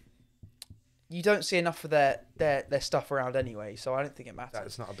 you don't see enough of their stuff around anyway, so I don't think it matters.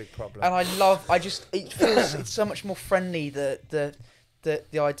 That's not a big problem. And it feels it's so much more friendly, the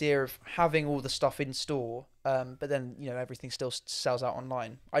idea of having all the stuff in store, but then, you know, everything still sells out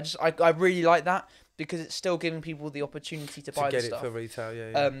online. I really like that because it's still giving people the opportunity to buy get the stuff. it for retail,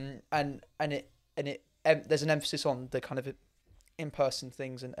 yeah. And there's an emphasis on the kind of in-person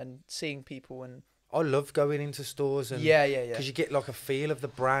things and seeing people. And I love going into stores and yeah, because you get like a feel of the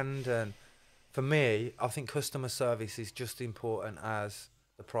brand. And for me, I think customer service is just as important as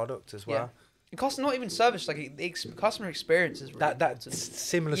the product as well. Not even service, like the customer experience is really That's important.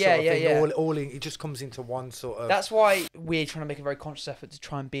 similar Yeah, sort of yeah, thing. yeah. All in, it just comes into one sort of. That's why we're trying to make a very conscious effort to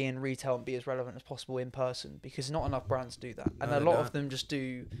try and be in retail and be as relevant as possible in person, because not enough brands do that, and No, a they lot don't. of them just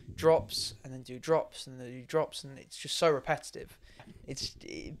do drops and then do drops and then do drops, and it's just so repetitive. It's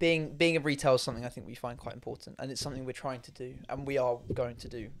being in retail is something I think we find quite important, and it's something we're trying to do, and we are going to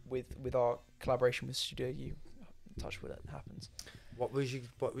do with our collaboration with Studio U. Touch wood, it happens. What was you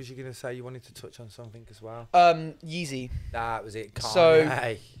going to say? You wanted to touch on something as well. Yeezy. That was it. So-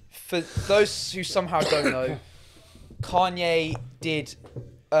 Kanye. For those who somehow don't know, Kanye did.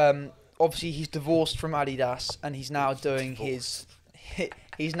 Obviously, he's divorced from Adidas, and he's now doing his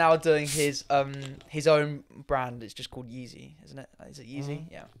own brand. It's just called Yeezy, isn't it? Is it Yeezy?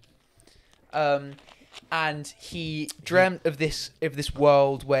 Yeah. And he dreamt of this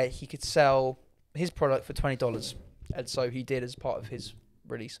world where he could sell his product for $20, and so he did as part of his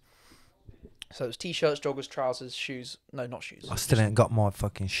release. So it was t-shirts, joggers, trousers, shoes. No, not shoes. I still ain't got my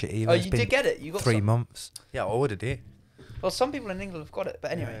fucking shit either. Oh, It's you been did get it. You got 3 some. months. Yeah, I ordered it. Well, some people in England have got it,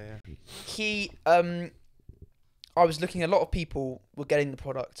 but anyway, Yeah. he I was looking. A lot of people were getting the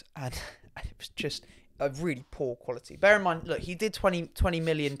product, and it was just a really poor quality. Bear in mind, look, he did 20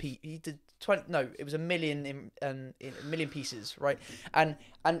 million. He did 20. No, it was a million in a million pieces, right? And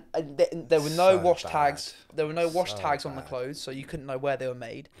there were no So wash bad. tags. There were no wash So tags on the bad. clothes, so you couldn't know where they were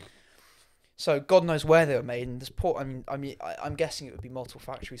made. So God knows where they were made, and this poor. I'm guessing it would be multiple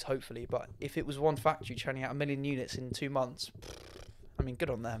factories, hopefully. But if it was one factory churning out 1 million units in 2 months, I mean, good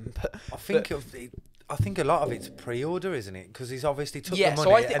on them. But I think a lot of it's pre-order, isn't it? Because he's obviously took yeah, the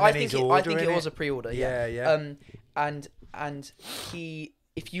money so and then he's ordering I think it was a pre-order. Yeah. Yeah. And he,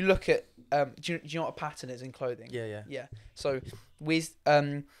 if you look at, do you know what a pattern is in clothing? Yeah. Yeah. So with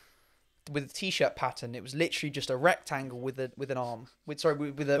the t-shirt pattern, it was literally just a rectangle with an arm, with hole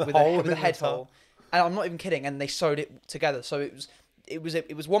a in the head top. hole, and I'm not even kidding. And they sewed it together, so it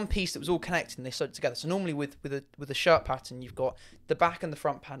was one piece that was all connected, and they sewed it together. So normally with a shirt pattern, you've got the back and the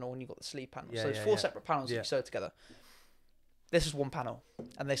front panel, and you've got the sleeve panel. Yeah, so it's yeah, 4 yeah. separate panels that Yeah. you sew together. This is one panel,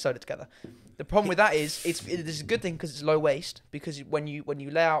 and they sewed it together. The problem with that is this is a good thing because it's low waste. Because when you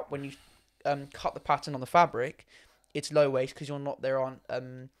lay out, when you cut the pattern on the fabric, it's low waste because you're not there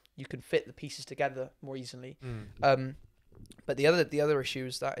on you can fit the pieces together more easily. But the other issue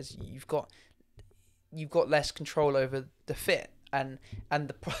is you've got less control over the fit, and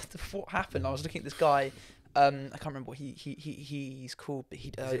what happened. I was looking at this guy. I can't remember what he's called, but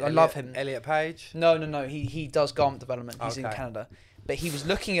I love him. Elliot Page. No. He does garment development. He's in Okay. Canada. But he was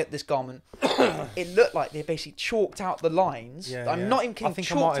looking at this garment. It looked like they basically chalked out the lines. I'm not even kidding. I think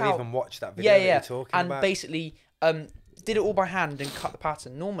I chalked might have out. even watched that video that you're talking and about. basically did it all by hand and cut the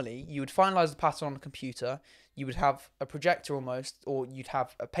pattern. Normally, you would finalize the pattern on a computer. You would have a projector almost, or you'd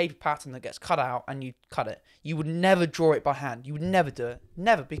have a paper pattern that gets cut out and you cut it. You would never draw it by hand. You would never do it.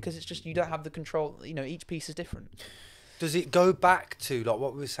 Never, because it's just you don't have the control. You know, each piece is different. Does it go back to like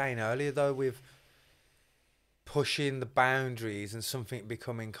what we were saying earlier though, with pushing the boundaries and something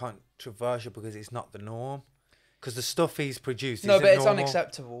becoming controversial because it's not the norm? Because the stuff he's produced No, isn't but it's normal.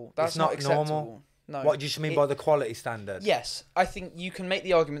 unacceptable. That's It's not acceptable. normal. No. What do you mean by the quality standard? Yes, I think you can make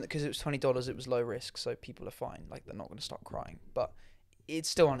the argument that because it was $20, it was low risk, so people are fine. Like, they're not going to start crying. But it's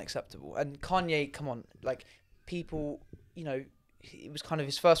still unacceptable. And Kanye, come on, like, people, you know, it was kind of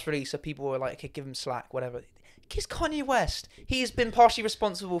his first release, so people were like, okay, give him slack, whatever. Kiss Kanye West. He has been partially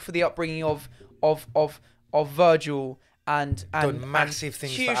responsible for the upbringing of Virgil and Done massive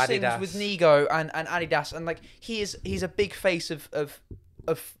things for huge Adidas. things with Nigo and Adidas, and like he's a big face of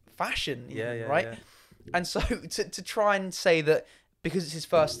fashion, even, right? Yeah. And so to try and say that because it's his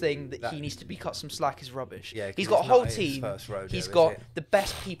first thing that he needs to be cut some slack is rubbish. Yeah, 'cause he's got a it's whole not his team. first rodeo, He's is got it? the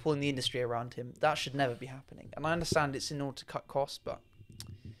best people in the industry around him. That should never be happening. And I understand it's in order to cut costs, but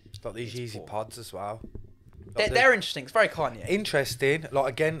Got these It's easy poor. pods as well. Like they're interesting. It's very Kanye. interesting. Like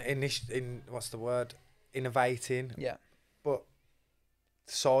again, in what's the word? Innovating. Yeah. But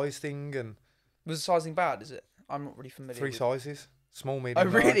size thing and Was the sizing bad? Is it? I'm not really familiar. 3 with... sizes, small, Oh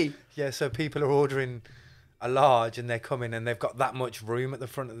medium. large. really? Yeah. So people are ordering a large and they're coming and they've got that much room at the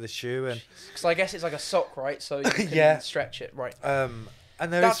front of the shoe and. Because I guess it's like a sock, right? So you can Yeah. stretch it, right? And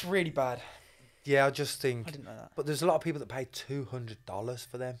That's really bad. Yeah, I just think. I didn't know that. But there's a lot of people that pay $200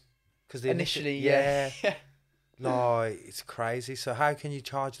 for them. Because Initially, yeah. yeah. Like, it's crazy. So how can you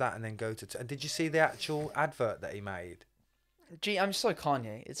charge that and then go to... and did you see the actual advert that he made? Gee, I'm so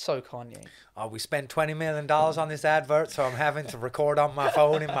Kanye. It's so Kanye. Oh, we spent $20 million on this advert, so I'm having to record on my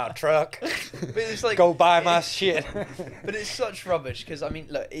phone in my truck. But it's like... Go buy my shit. But it's such rubbish, because, I mean,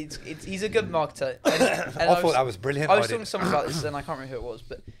 look, he's a good marketer. And I thought that was brilliant. I was talking to someone about this, and I can't remember who it was,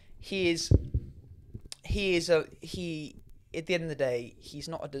 but he at the end of the day, he's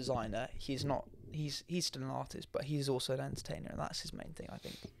not a designer. He's still an artist, but he's also an entertainer, and that's his main thing, I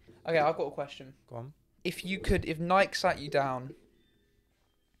think. Okay, I've got a question. Go on. If Nike sat you down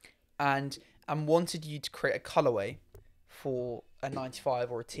and wanted you to create a colorway for a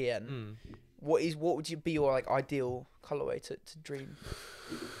 95 or a TN, what would you be your like ideal colorway to dream?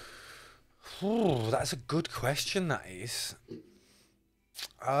 Ooh, that's a good question. That is.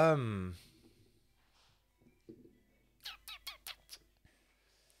 I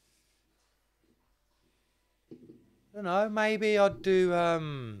don't know. Maybe I'd do.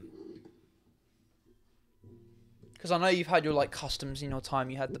 Because I know you've had your like customs in your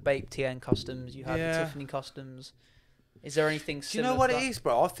time. You had the Bape TN customs. You had the Tiffany customs. Is there anything similar? Do you know what to it is,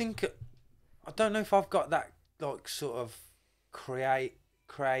 bro? I think I don't know if I've got that like sort of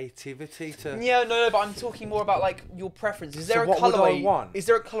creativity to. Yeah, no, but I'm talking more about like your preference. Is there So a what would I colorway? want? Is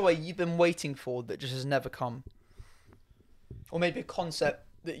there a colorway you've been waiting for that just has never come? Or maybe a concept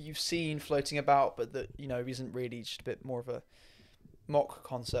that you've seen floating about, but that isn't really, just a bit more of a mock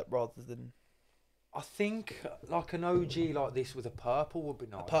concept rather than. I think like an OG like this with a purple would be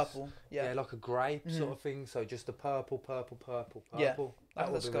nice. A purple, yeah. Yeah, like a grape sort of thing. So just a purple. Yeah, that would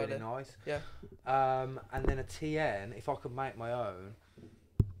that's be good really idea. nice. Yeah. And then a TN, if I could make my own,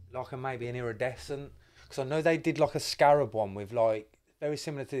 like maybe an iridescent, because I know they did like a scarab one with like very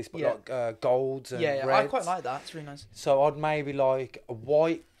similar to this, but like golds and yeah, reds. I quite like that. It's really nice. So I'd maybe like a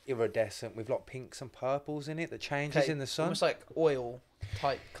white iridescent with like pinks and purples in it that changes in the sun. Almost like oil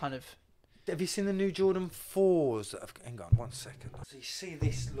type kind of. Have you seen the new Jordan 4s? Hang on, 1 second. So you see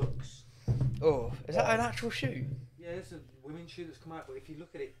this looks... Oh, is that an actual shoe? Yeah, it's a women's shoe that's come out, but if you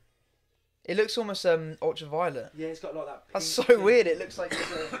look at it... It looks almost ultraviolet. Yeah, it's got like that... That's so weird. It looks like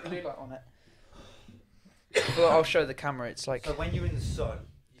there's a blue light on it. Well, I'll show the camera. It's like... So when you're in the sun,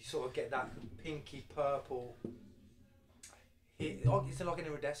 you sort of get that pinky purple... It's like an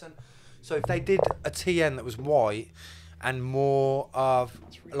iridescent. So if they did a TN that was white... and more of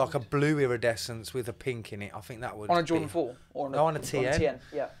really like good. A blue iridescence with a pink in it. I think that would on a Jordan 4 or on a TN. On a TN.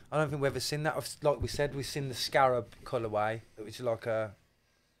 Yeah. I don't think we've ever seen that. Like we said, we've seen the scarab colourway, which is like a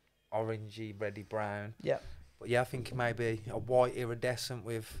orangey, reddy brown. Yeah. But yeah, I think maybe a white iridescent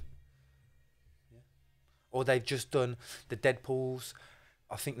with. Yeah. Or they've just done the Deadpools.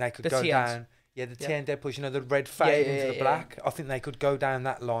 I think they could go TNs. down. Yeah, the TN Deadpools, the red fade into the black. Yeah. I think they could go down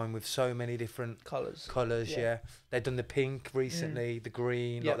that line with so many different colours. Yeah. They've done the pink recently, the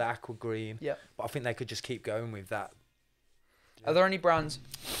green, like the aqua green. Yeah. But I think they could just keep going with that. Yeah. Are there any brands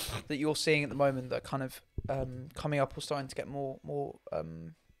that you're seeing at the moment that are kind of coming up or starting to get more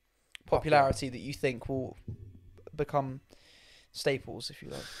popularity that you think will become staples, if you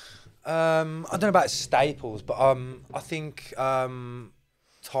like? I don't know about staples, but I think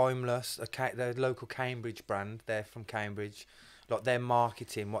Timeless, the local Cambridge brand, they're from Cambridge. Like their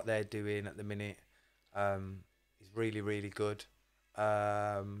marketing, what they're doing at the minute, is really, really good.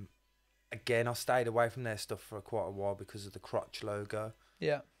 Again, I stayed away from their stuff for quite a while because of the crotch logo.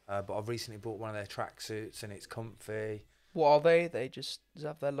 Yeah. But I've recently bought one of their tracksuits and it's comfy. What are they? They just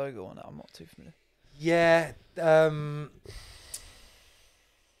have their logo on it. I'm not too familiar. Yeah.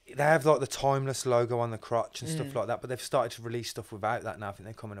 They have like the Timeless logo on the crotch and stuff like that, but they've started to release stuff without that now. I think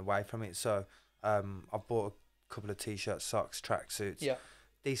they're coming away from it. So I've bought a couple of t-shirts, socks, tracksuits. Yeah.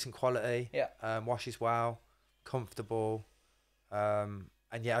 Decent quality. Yeah. Washes well, comfortable. And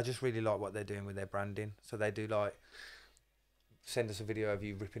yeah, I just really like what they're doing with their branding. So they do like send us a video of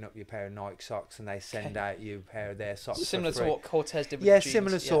you ripping up your pair of Nike socks and they send out you a pair of their socks. Similar to what Cortez did with the jeans.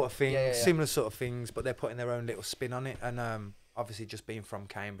 Similar sort of thing. Similar sort of things, but they're putting their own little spin on it. And obviously just being from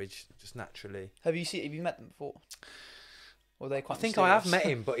Cambridge, just naturally. Have you met them before? Or are they quite I think I have met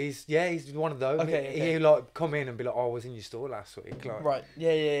mysterious? him, but he's one of those. Okay, He like come in and be like, "Oh, I was in your store last week." Like, Right.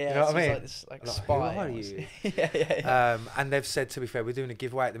 Yeah. You know what So I he's mean? like this like Like, spy. who are almost. you? Yeah. And they've said, to be fair, we're doing a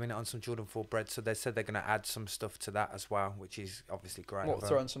giveaway at the minute on some Jordan 4 bread, so they said they're going to add some stuff to that as well, which is obviously great. What,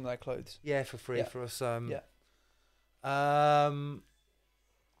 throw on some of their clothes? Yeah, for free for us. Yeah.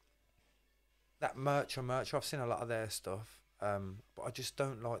 That merch, I've seen a lot of their stuff, but I just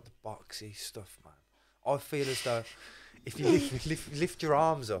don't like the boxy stuff, man. I feel as though if you lift your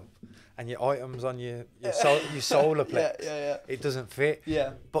arms up and your items on your solar plex, it doesn't fit.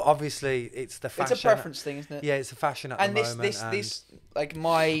 Yeah. But obviously, it's the fashion. It's a preference thing, isn't it? Yeah, it's a fashion at And the moment. this like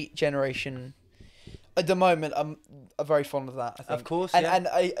my generation at the moment, I'm very fond of that. I think. Of course, and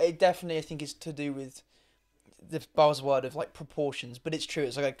I definitely I think it's to do with the buzzword of like proportions, but it's true.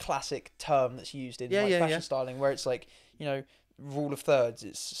 It's like a classic term that's used in fashion styling, where it's like, you know, rule of thirds.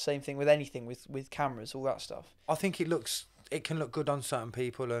 It's the same thing with anything with cameras, all that stuff. I think it can look good on certain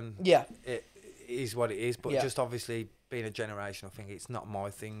people, and it is what it is. But just obviously being a generational thing, it's not my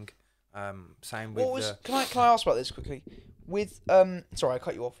thing. Same with. Can I ask about this quickly? With sorry, I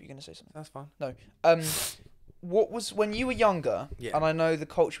cut you off. You're gonna say something. That's fine. No. What was when you were younger? Yeah. And I know the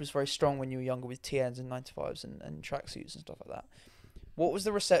culture was very strong when you were younger with TNs and 95s and tracksuits and stuff like that. What was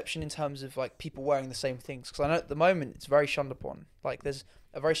the reception in terms of like people wearing the same things? Because I know at the moment it's very shunned upon. Like there's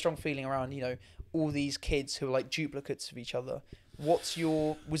a very strong feeling around, you know, all these kids who are like duplicates of each other. Was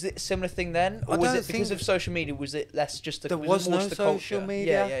it a similar thing then, or was it because of social media? Was it less just there was no social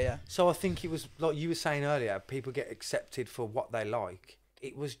media? Yeah. So I think it was like you were saying earlier. People get accepted for what they like.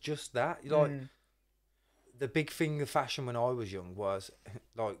 It was just that, like the big thing of fashion when I was young was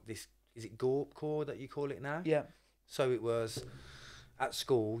like this. Is it gorpcore that you call it now? Yeah. So it was at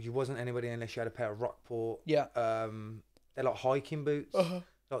school. You wasn't anybody unless you had a pair of Rockport. Yeah. They're like hiking boots.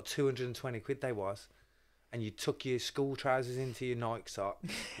 Like 220 quid they was. And you took your school trousers into your Nike sock.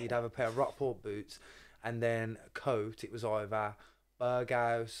 You'd have a pair of Rockport boots, and then a coat. It was either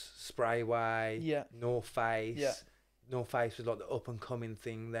Berghaus, Sprayway, North Face. Yeah. North Face was like the up and coming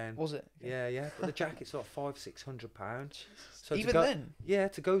thing then. Was it? Yeah. But the jacket's like £500-600. So even then. Yeah,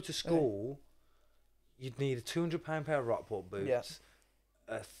 to go to school, you'd need a £200 pair of Rockport boots,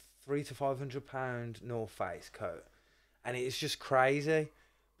 a £300 to £500 North Face coat, and it's just crazy.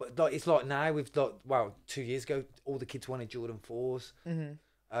 But like, it's like now with 2 years ago, all the kids wanted Jordan 4s.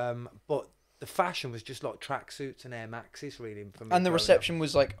 But the fashion was just like tracksuits and Air Maxes, really. For me, and the reception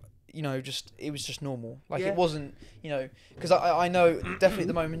was like, you know, it was just normal. Like it wasn't, you know, because I know definitely at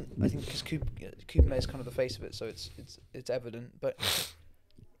the moment, I think because Coupe is kind of the face of it, so it's evident. But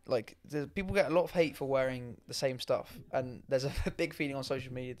like people get a lot of hate for wearing the same stuff, and there's a big feeling on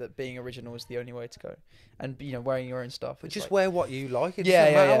social media that being original is the only way to go, and you know, wearing your own stuff. But just wear what you like. It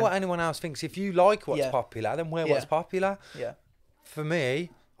doesn't matter what anyone else thinks. If you like what's popular, then wear what's popular. Yeah. For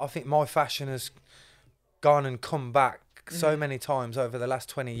me, I think my fashion has gone and come back so many times over the last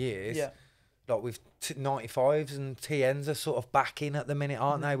 20 years. Yeah. Like with 95s and TNs are sort of back in at the minute,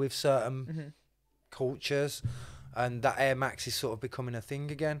 aren't they, with certain cultures. And that Air Max is sort of becoming a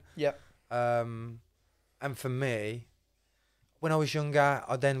thing again. Yeah. And for me, when I was younger,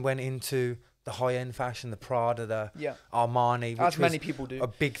 I then went into the high-end fashion, the Prada, the Armani, which as many people do. A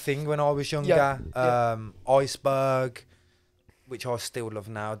big thing when I was younger. Iceberg, which I still love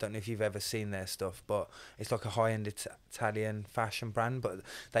now. I don't know if you've ever seen their stuff, but it's like a high-end Italian fashion brand. But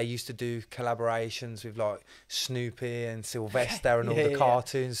they used to do collaborations with like Snoopy and Sylvester and all the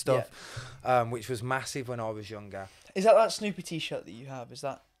cartoon stuff, which was massive when I was younger. Is that Snoopy T-shirt that you have? Is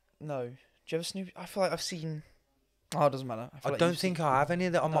that no? Do you have a Snoopy? I feel like I've seen. Oh, it doesn't matter. I don't think I have any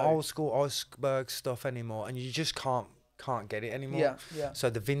of that on my old school Iceberg stuff anymore, and you just can't get it anymore. Yeah. So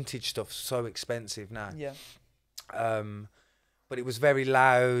the vintage stuff's so expensive now. Yeah. But it was very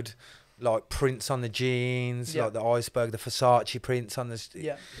loud, like prints on the jeans, like the Iceberg, the Versace prints on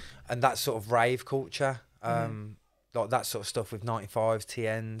the, and that sort of rave culture, like that sort of stuff with 95s,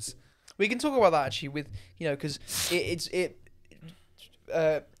 TNs. We can talk about that actually, with because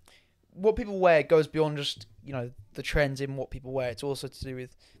what people wear goes beyond just the trends in what people wear. It's also to do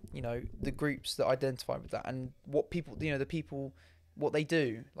with the groups that identify with that and what people the people. What they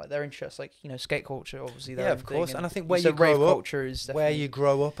do, like their interests, like skate culture, obviously. Of course, and I think where you grow up, culture is where you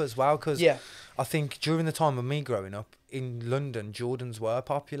grow up as well. Because I think during the time of me growing up in London, Jordans were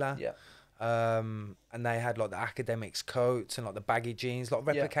popular. Yeah. And they had like the academics coats and like the baggy jeans, like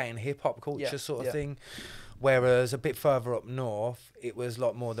replicating hip hop culture sort of thing. Whereas a bit further up north, it was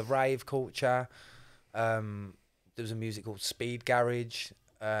like more the rave culture. There was a music called Speed Garage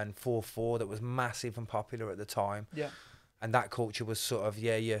and 4/4 that was massive and popular at the time. Yeah. And that culture was sort of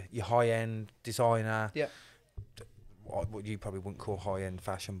your high end designer. Yeah. what you probably wouldn't call high end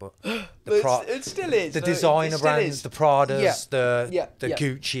fashion, but it still is. The designer brands, is. the Pradas, Yeah. the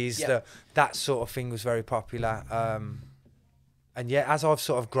Gucci's, Yeah. that sort of thing was very popular. And yeah, as I've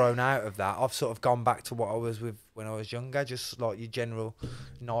sort of grown out of that, I've sort of gone back to what I was with when I was younger, just like your general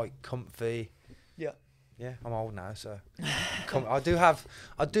Nike, comfy. Yeah. Yeah, I'm old now, so I do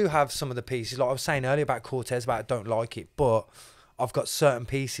have some of the pieces. Like I was saying earlier about Cortez, about I don't like it, but I've got certain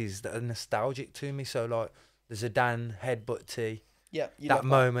pieces that are nostalgic to me. So like the Zidane headbutt tee. Yeah, that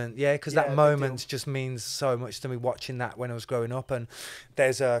moment, because Yeah, that moment just means so much to me watching that when I was growing up. And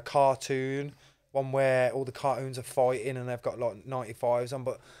there's a cartoon, one where all the cartoons are fighting and they've got like 95s on,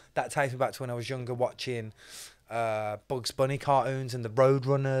 but that takes me back to when I was younger watching Bugs Bunny cartoons and the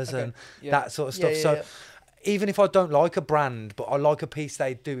Roadrunners and that sort of stuff. So even if I don't like a brand, but I like a piece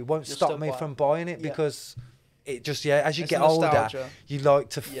they do, it won't stop me from buying it because it just, as you get older, you like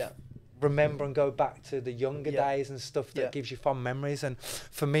to remember and go back to the younger days and stuff that gives you fond memories. And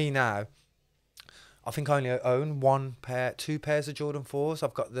for me now, I think I only own two pairs of Jordan 4s.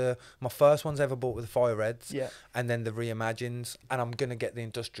 I've got my first ones ever bought with the Fire Reds, and then the Reimagined, and I'm gonna get the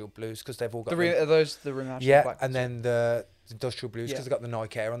Industrial Blues because they've all got are those the Reimagined? Yeah, and then the Industrial Blues because they've got the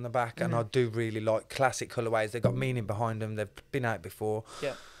Nike Air on the back, and I do really like classic colourways. They've got meaning behind them. They've been out before.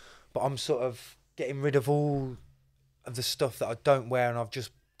 Yeah, but I'm sort of getting rid of all of the stuff that I don't wear, and I've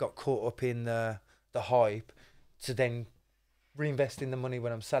just got caught up in the hype to then reinvesting the money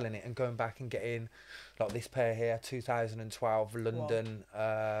when I'm selling it and going back and getting like this pair here, 2012 London,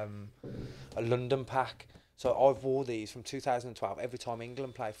 a London pack. So I've wore these from 2012. Every time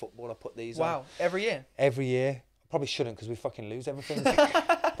England play football, I put these on. Wow, every year? Every year. Probably shouldn't because we fucking lose everything.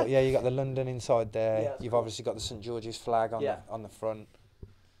 But yeah, you got the London inside there. Yeah, you've obviously got the St George's flag on the front.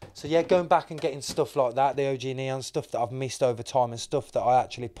 So yeah, going back and getting stuff like that, the OG Neon stuff that I've missed over time and stuff that I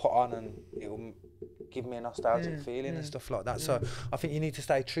actually put on and it'll give me a nostalgic feeling and stuff like that. So I think you need to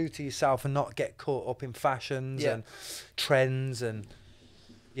stay true to yourself and not get caught up in fashions and trends and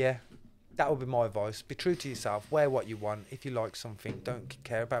that would be my advice. Be true to yourself. Wear what you want. If you like something, don't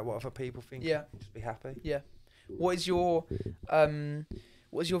care about what other people think. Yeah, just be happy. Yeah. What is your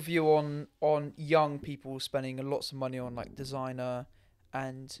view on young people spending lots of money on like designer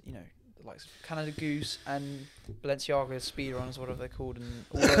and like Canada Goose and Balenciaga speedrunners, whatever they're called, and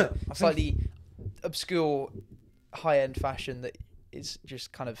all the slightly obscure high-end fashion that is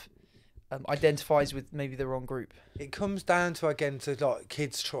just kind of identifies with maybe the wrong group? It comes down to, again, to like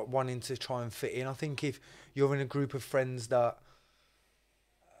kids wanting to try and fit in. I think if you're in a group of friends that,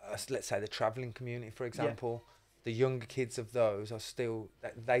 let's say the travelling community, for example, the younger kids of those are still,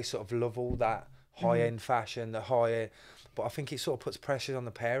 they sort of love all that high-end fashion, the high-end, but I think it sort of puts pressure on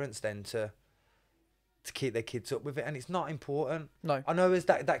the parents then to keep their kids up with it, and it's not important. No, I know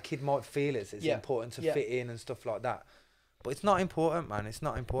that kid might feel it's important to fit in and stuff like that, but it's not important, man. It's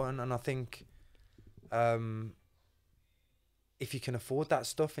not important, and I think if you can afford that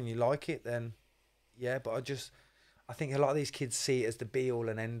stuff and you like it, then but I think a lot of these kids see it as the be all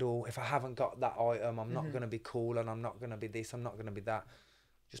and end all. If I haven't got that item, I'm not going to be cool, and I'm not going to be this, I'm not going to be that.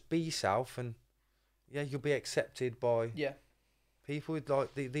 Just be yourself, and you'll be accepted by people.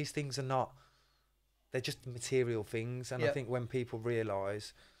 Like these things are not, they're just material things. And I think when people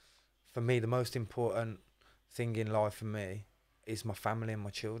realise, for me, the most important thing in life for me is my family and my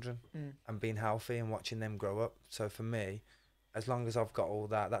children and being healthy and watching them grow up. So for me, as long as I've got all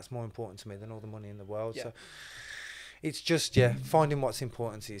that, that's more important to me than all the money in the world. So it's just, finding what's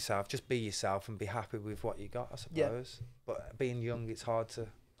important to yourself. Just be yourself and be happy with what you got, I suppose. But being young, it's hard to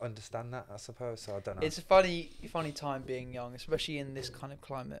understand that, I suppose. So I don't know. It's a funny time being young, especially in this kind of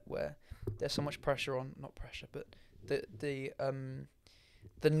climate where there's so much pressure on, not pressure, but the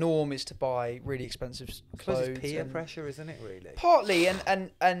norm is to buy really expensive clothes. It's peer pressure, isn't it, really? Partly,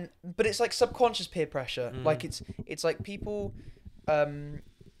 and but it's like subconscious peer pressure. Like it's like people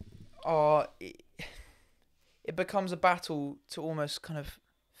are. It becomes a battle to almost kind of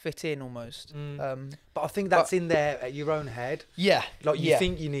fit in, almost. But I think that's in there at your own head. Yeah. Like you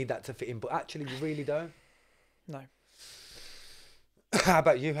think you need that to fit in, but actually you really don't. No. How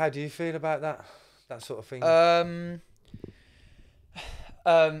about you? How do you feel about that sort of thing? Because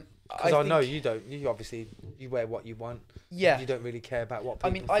I know you don't. You obviously wear what you want. Yeah. You don't really care about what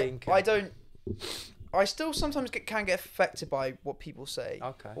people think. I don't. I still sometimes can get affected by what people say.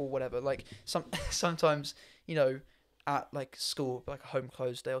 Okay. Or whatever. Like sometimes, at like school, like a home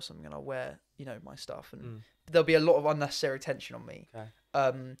clothes day or something, and I'll wear, my stuff, and there'll be a lot of unnecessary attention on me. Okay.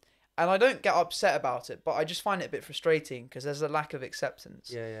 And I don't get upset about it, but I just find it a bit frustrating because there's a lack of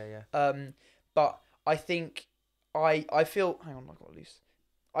acceptance. Yeah. But I think I feel. Hang on, I got loose.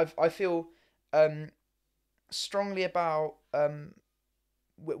 I feel strongly about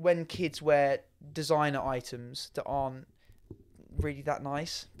when kids wear designer items that aren't really that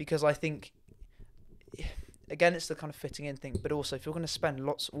nice, because I think, again, it's the kind of fitting in thing, but also if you're going to spend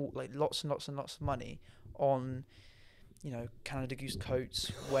lots and lots of money on, you know, Canada Goose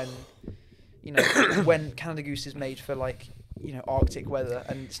coats, when, you know, when Canada Goose is made for, like, you know, Arctic weather,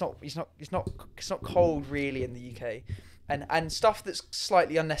 and it's not cold really in the UK, and stuff that's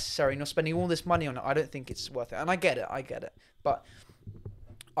slightly unnecessary, and you're spending all this money on it, I don't think it's worth it. And I get it, but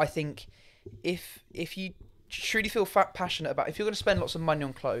I think if you truly feel passionate about, if you're going to spend lots of money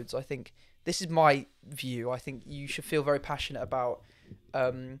on clothes, I think, this is my view, I think you should feel very passionate about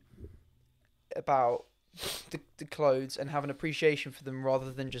the clothes and have an appreciation for them,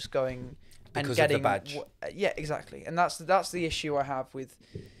 rather than just going and because getting of the badge. Yeah, exactly. And that's the issue I have with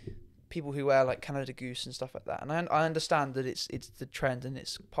people who wear, like, Canada Goose and stuff like that. And I understand that it's the trend and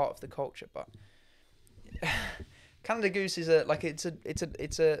it's part of the culture, but Canada Goose is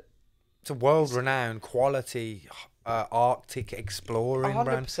it's a world-renowned quality Arctic exploring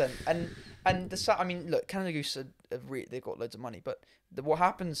 100%. And I mean, look, Canada Goose they've got loads of money, but what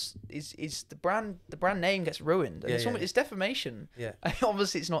happens is the brand name gets ruined, and it's defamation. Yeah.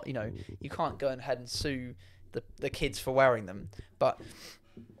 Obviously, it's not, you know, you can't go ahead and sue the kids for wearing them, but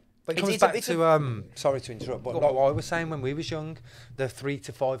it comes back to sorry to interrupt, but like I was saying, when we was young, the £300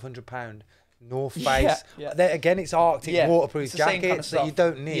 to £500 North Face. Again, it's Arctic waterproof jackets that you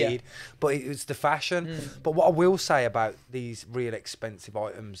don't need, but it's the fashion. But what I will say about these real expensive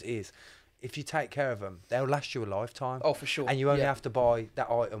items is, if you take care of them, they'll last you a lifetime. Oh, for sure. And you only have to buy that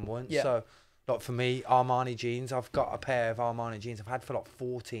item once. So, like for me, Armani jeans, I've got a pair of Armani jeans I've had for like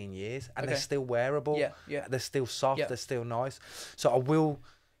 14 years, and they're still wearable. They're still soft. They're still nice. So I will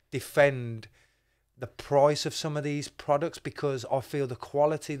defend the price of some of these products, because I feel the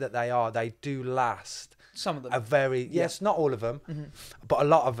quality that they do last. Some of them. Not all of them, but a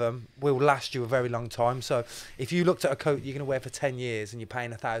lot of them will last you a very long time. So if you looked at a coat you're going to wear for 10 years and you're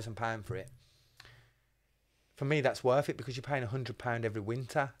paying £1,000 for it, for me that's worth it, because you're paying £100 every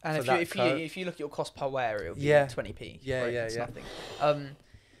winter. And if you look at your cost per wear, it'll be 20p. It's nothing.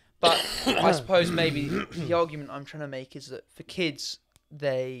 But I suppose maybe the argument I'm trying to make is that for kids,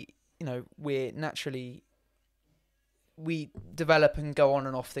 we develop and go on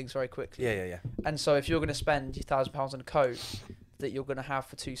and off things very quickly. Yeah. And so if you're going to spend £1,000 on a coat that you're going to have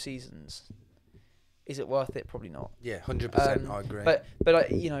for 2 seasons, is it worth it? Probably not. Yeah, 100%. I agree. But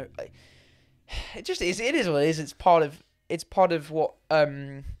you know, it just is. It is what it is. It's part of what.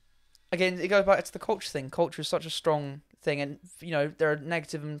 Again, it goes back to the culture thing. Culture is such a strong thing, and you know, there are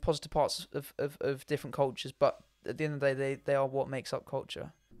negative and positive parts of different cultures, but at the end of the day, they are what makes up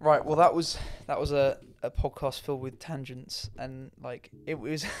culture. Right. Well, that was a podcast filled with tangents, and like it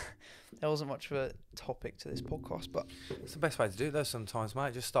was, there wasn't much of a topic to this podcast, but it's the best way to do it though sometimes,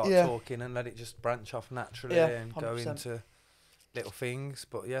 mate. Just start talking and let it just branch off naturally and 100%. Go into little things.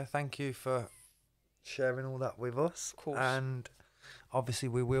 But yeah, thank you for sharing all that with us. Of course. And obviously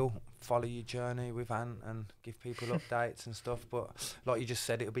we will follow your journey with Ant and give people updates and stuff. But like you just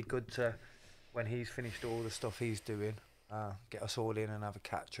said, it'll be good to, when he's finished all the stuff he's doing, get us all in and have a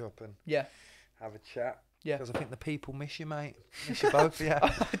catch up and have a chat. Yeah, because I think the people miss you, mate. Miss you both. Yeah,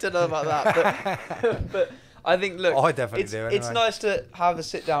 I don't know about that, but I think, look, I definitely do. Anyway. It's nice to have a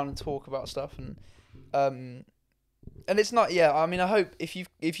sit down and talk about stuff, and it's not. Yeah, I mean, I hope if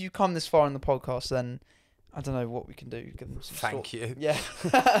you've come this far in the podcast, then I don't know what we can do. Give them some Thank you. Yeah.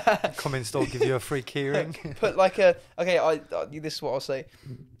 Come in store, give you a free keyring. Put like this is what I'll say.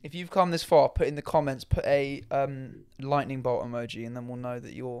 If you've come this far, put in the comments, put a lightning bolt emoji, and then we'll know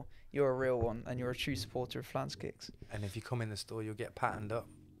that you're a real one and you're a true supporter of Flans Kicks. And if you come in the store, you'll get patterned up.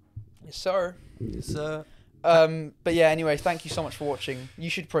 Yes, sir. Yes, sir. But yeah, anyway, thank you so much for watching. You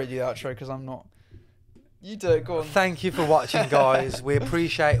should probably do the outro because I'm not. You do it, go on. Thank you for watching, guys. We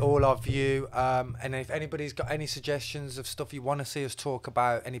appreciate all of you. And if anybody's got any suggestions of stuff you want to see us talk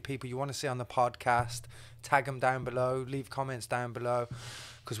about, any people you want to see on the podcast, tag them down below, leave comments down below,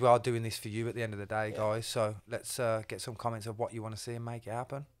 because we are doing this for you at the end of the day, guys. So let's get some comments of what you want to see and make it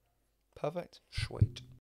happen. Perfect. Sweet.